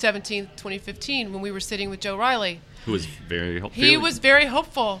June 17th, 2015, when we were sitting with Joe Riley. Who was very hopeful. He was very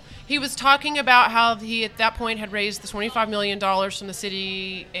hopeful. He was talking about how he, at that point, had raised the $25 million from the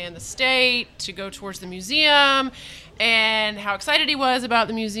city and the state to go towards the museum, and how excited he was about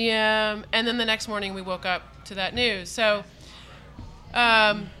the museum. And then the next morning, we woke up to that news. So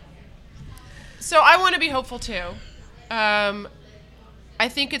I want to be hopeful, too. I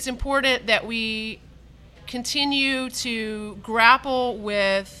think it's important that we continue to grapple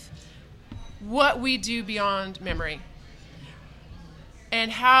with what we do beyond memory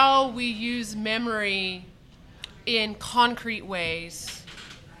and how we use memory in concrete ways.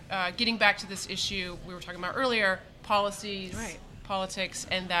 Getting back to this issue we were talking about earlier, policies, politics,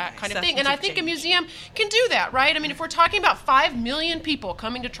 and that kind of thing. And I think a museum can do that, right? I mean, if we're talking about 5 million people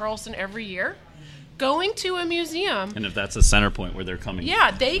coming to Charleston every year, going to a museum. And if that's a center point where they're coming.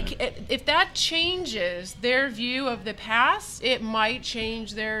 Yeah, if that changes their view of the past, it might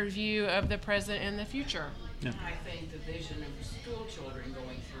change their view of the present and the future. Yeah. I think the vision of school children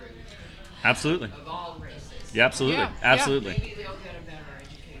going through. Absolutely. Of all races. Yeah, absolutely. Yeah. Absolutely. Maybe they'll get a better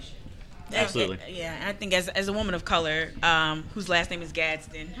education. Absolutely. Yeah, I think as a woman of color, whose last name is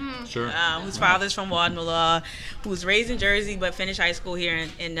Gadsden, Sure. Whose father's from Wadmalaw, who was raised in Jersey but finished high school here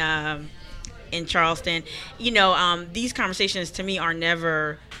in Charleston. These conversations to me are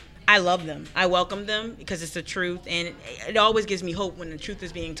never, I love them. I welcome them because it's the truth, and it always gives me hope when the truth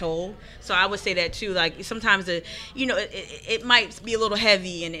is being told. So I would say that too. Like sometimes it might be a little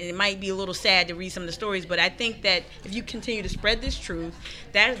heavy and it might be a little sad to read some of the stories, but I think that if you continue to spread this truth,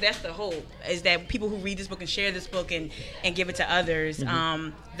 that's the hope, is that people who read this book and share this book and give it to others,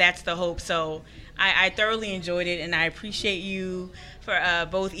 that's the hope. So I thoroughly enjoyed it, and I appreciate you for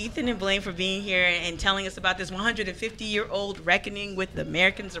both Ethan and Blaine for being here and telling us about this 150-year-old reckoning with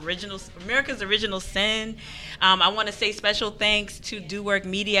America's original sin. I want to say special thanks to Do Work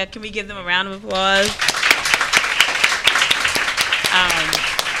Media. Can we give them a round of applause?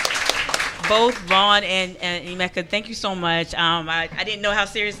 Both Vaughn and Emeka, thank you so much. I didn't know how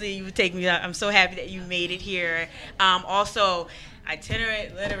seriously you would take me. I'm so happy that you made it here. Also,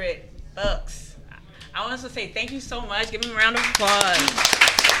 Itinerant Literate Books. I want to say thank you so much. Give them a round of applause.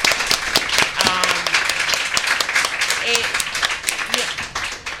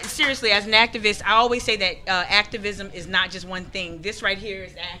 Seriously, as an activist, I always say that activism is not just one thing. This right here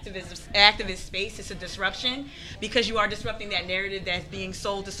is activist space. It's a disruption because you are disrupting that narrative that's being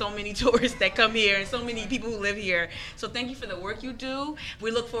sold to so many tourists that come here and so many people who live here. So thank you for the work you do.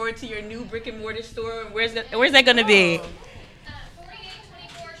 We look forward to your new brick and mortar store. Where's that going to be?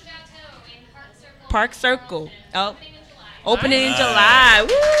 4824 Chateau in Park Circle. Oh, opening in July.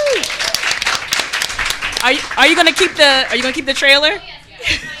 Woo! Are you gonna keep the trailer?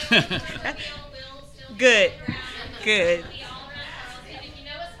 Good.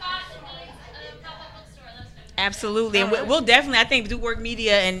 Absolutely, and we'll definitely. I think Do Work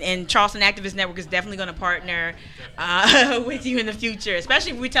Media and Charleston Activist Network is definitely going to partner with you in the future,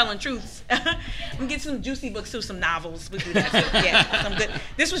 especially if we're telling truths. We can get some juicy books too, some novels. We do that too. Yeah, some good.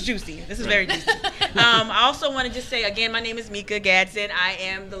 This was juicy. This is very juicy. I also want to just say again, my name is Mika Gadsden. I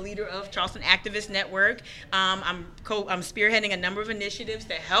am the leader of Charleston Activist Network. I'm spearheading a number of initiatives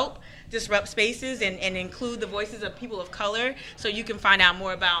to help disrupt spaces and include the voices of people of color. So you can find out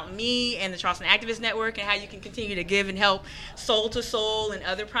more about me and the Charleston Activist Network and how you can continue to give and help Soul to Soul and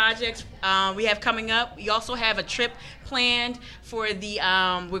other projects we have coming up. We also have a trip planned for the.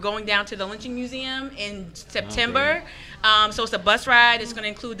 We're going down to the Lynching Museum in September. So it's a bus ride. It's going to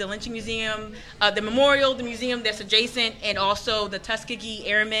include the Lynching Museum, the memorial, the museum that's adjacent, and also the Tuskegee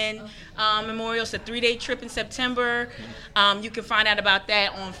Airmen Memorial. It's a 3-day trip in September. You can find out about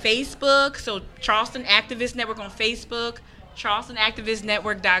that on Facebook. So Charleston Activist Network on Facebook,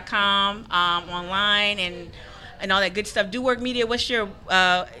 CharlestonActivistNetwork.com online, and all that good stuff. Do Work Media. What's your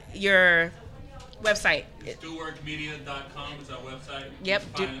website? DoWorkMedia.com is our website. Yep.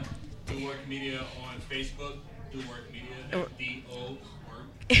 Do Work Media on Facebook. Do Work Media. D-O Work.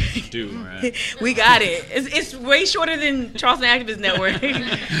 Do, right? We got it. It's way shorter than Charleston Activist Network.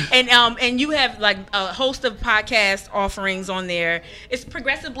 And you have like a host of podcast offerings on there. It's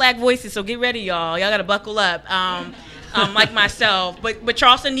progressive Black voices, so get ready, y'all. Y'all gotta buckle up. Like myself, but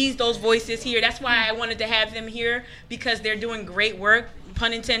Charleston needs those voices here. That's why I wanted to have them here, because they're doing great work,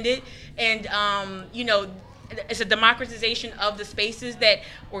 pun intended, and it's a democratization of the spaces that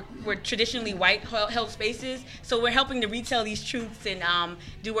were traditionally white held spaces. So we're helping to retell these truths, and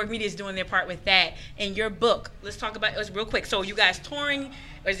Do Work Media is doing their part with that. And your book, let's talk about it real quick. So you guys touring,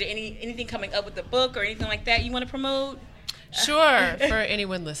 or is there anything coming up with the book or anything like that you want to promote? Sure, for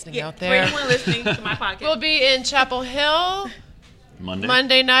anyone listening out there. For anyone listening to my podcast. We'll be in Chapel Hill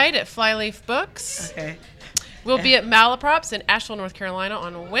Monday night at Flyleaf Books. Okay. We'll be at Malaprops in Asheville, North Carolina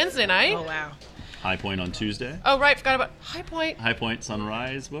on Wednesday night. Oh, wow. High Point on Tuesday. Oh, right, forgot about High Point. High Point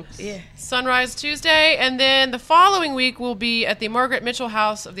Sunrise Books. Yeah. Sunrise Tuesday, and then the following week we'll be at the Margaret Mitchell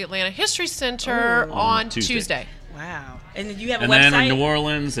House of the Atlanta History Center on Tuesday. Wow. And then you have a and website? And then in New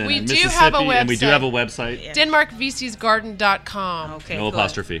Orleans and we in do Mississippi. have a website. And we do have a website. Yeah. DenmarkVCsGarden.com. Okay. No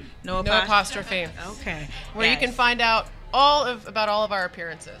apostrophe. No apostrophe. Okay. Where you can find out about all of our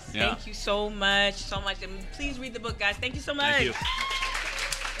appearances. Yeah. Thank you so much. And please read the book, guys. Thank you so much. Thank you.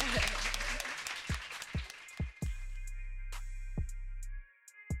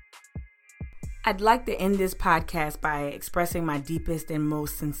 I'd like to end this podcast by expressing my deepest and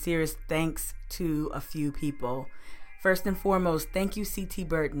most sincerest thanks to a few people. First and foremost, thank you, C.T.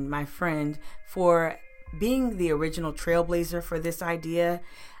 Burton, my friend, for being the original trailblazer for this idea.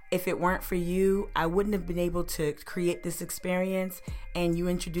 If it weren't for you, I wouldn't have been able to create this experience, and you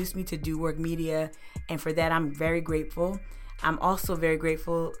introduced me to Do Work Media, and for that I'm very grateful. I'm also very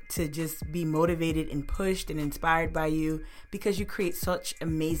grateful to just be motivated and pushed and inspired by you, because you create such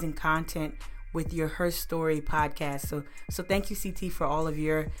amazing content with your Her Story podcast. So thank you, CT, for all of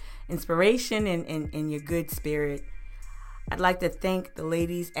your inspiration and your good spirit. I'd like to thank the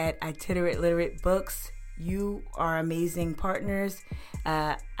ladies at Itinerant Literate Books. You are amazing partners.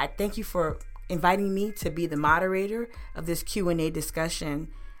 I thank you for inviting me to be the moderator of this Q&A discussion.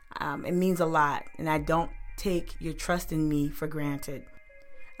 It means a lot, and I don't take your trust in me for granted.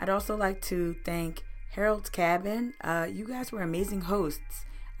 I'd also like to thank Harold's Cabin. You guys were amazing hosts.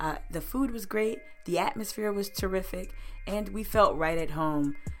 The food was great, the atmosphere was terrific, and we felt right at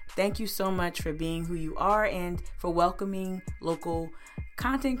home. Thank you so much for being who you are and for welcoming local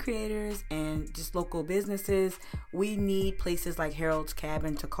content creators and just local businesses. We need places like Harold's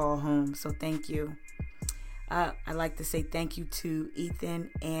Cabin to call home, so thank you. I'd like to say thank you to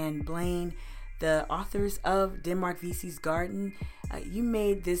Ethan and Blaine, the authors of Denmark VC's Garden. You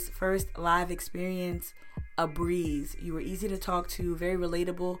made this first live experience a breeze. You were easy to talk to, very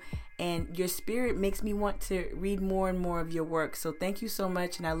relatable, and your spirit makes me want to read more and more of your work. So thank you so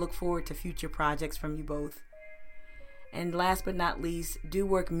much, and I look forward to future projects from you both. And last but not least, Do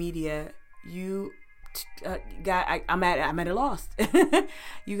Work Media. You I'm at a loss.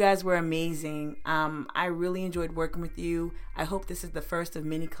 You guys were amazing. I really enjoyed working with you. I hope this is the first of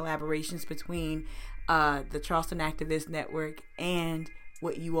many collaborations between the Charleston Activist Network and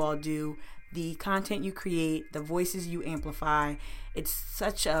what you all do. The content you create, the voices you amplify, it's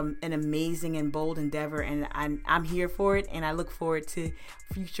such an amazing and bold endeavor, and I'm here for it, and I look forward to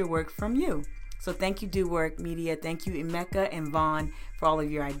future work from you. So thank you, Do Work Media. Thank you, Emeka and Vaughn, for all of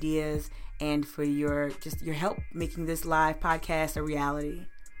your ideas and for your help making this live podcast a reality.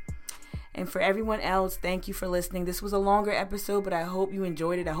 And for everyone else, thank you for listening. This was a longer episode, but I hope you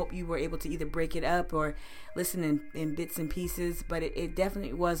enjoyed it. I hope you were able to either break it up or listen in bits and pieces. But it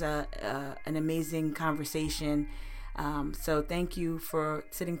definitely was an amazing conversation. So thank you for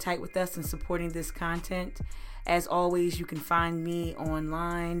sitting tight with us and supporting this content. As always, you can find me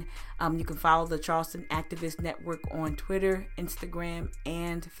online. You can follow the Charleston Activist Network on Twitter, Instagram,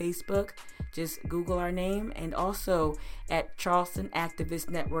 and Facebook. Just Google our name, and also at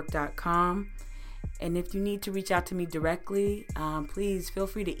charlestonactivistnetwork.com. And if you need to reach out to me directly, please feel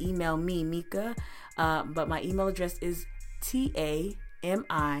free to email me, Mika. But my email address is tamika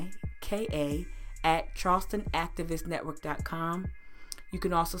at charlestonactivistnetwork.com. You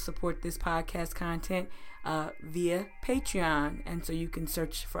can also support this podcast content via Patreon, and so you can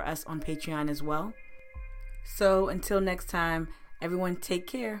search for us on Patreon as well. So until next time, everyone take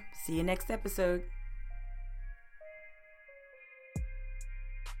care. See you next episode.